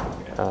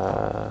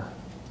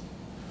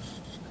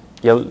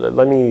 Yeah,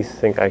 let me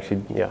think.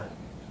 Actually, yeah.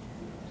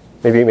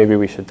 Maybe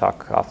we should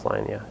talk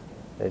offline. Yeah,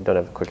 I don't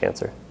have a quick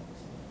answer.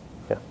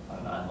 Yeah. On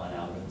an online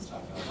algorithms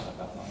talking about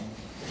offline.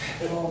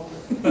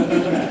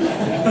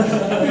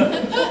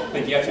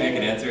 Like you have to make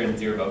an answer and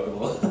it's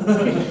irrevocable.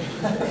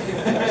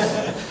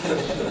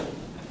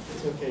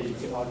 It's okay, you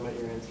can augment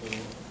your answer.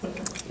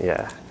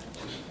 Yeah.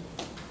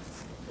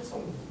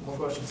 One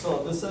question.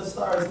 So this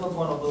star is not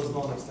one of those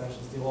known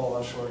extensions, the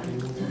Wallace or the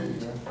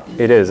multilinear.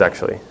 It is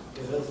actually.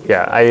 It is?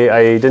 Yeah,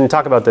 I didn't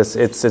talk about this.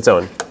 It's its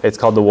own. It's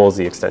called the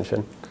Wolsey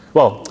extension.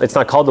 Well, it's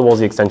not called the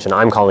Wolsey extension.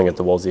 I'm calling it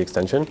the Wolsey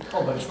extension.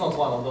 Oh, but it's not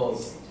one of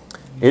those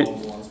It-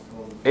 known ones.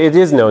 Probably. It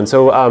is known.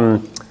 So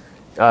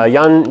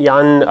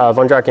Jan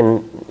van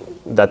Draken,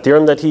 that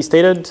theorem that he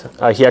stated,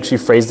 he actually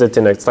phrased it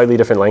in a slightly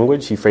different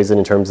language. He phrased it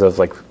in terms of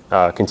like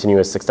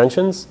continuous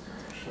extensions.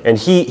 And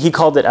he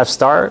called it F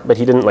star, but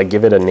he didn't like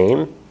give it a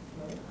name.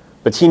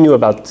 But he knew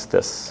about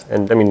this.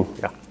 And I mean,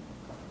 yeah.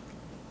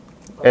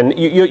 And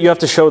you have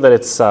to show that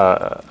it's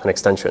an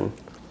extension.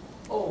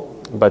 Oh,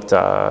 But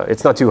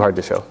it's not too hard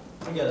to show.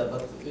 I get it,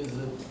 but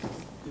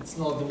it's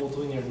not the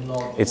multilinear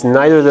node. It's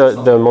neither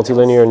the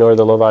multilinear nor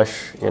the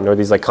Lovash, nor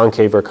these like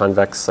concave or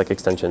convex like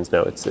extensions.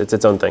 No, it's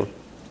its own thing.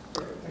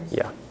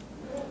 Yeah.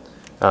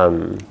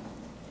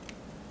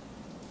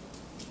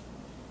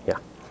 Yeah.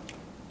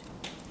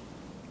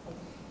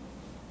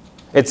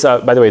 It's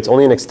by the way, it's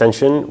only an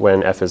extension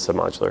when F is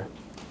submodular.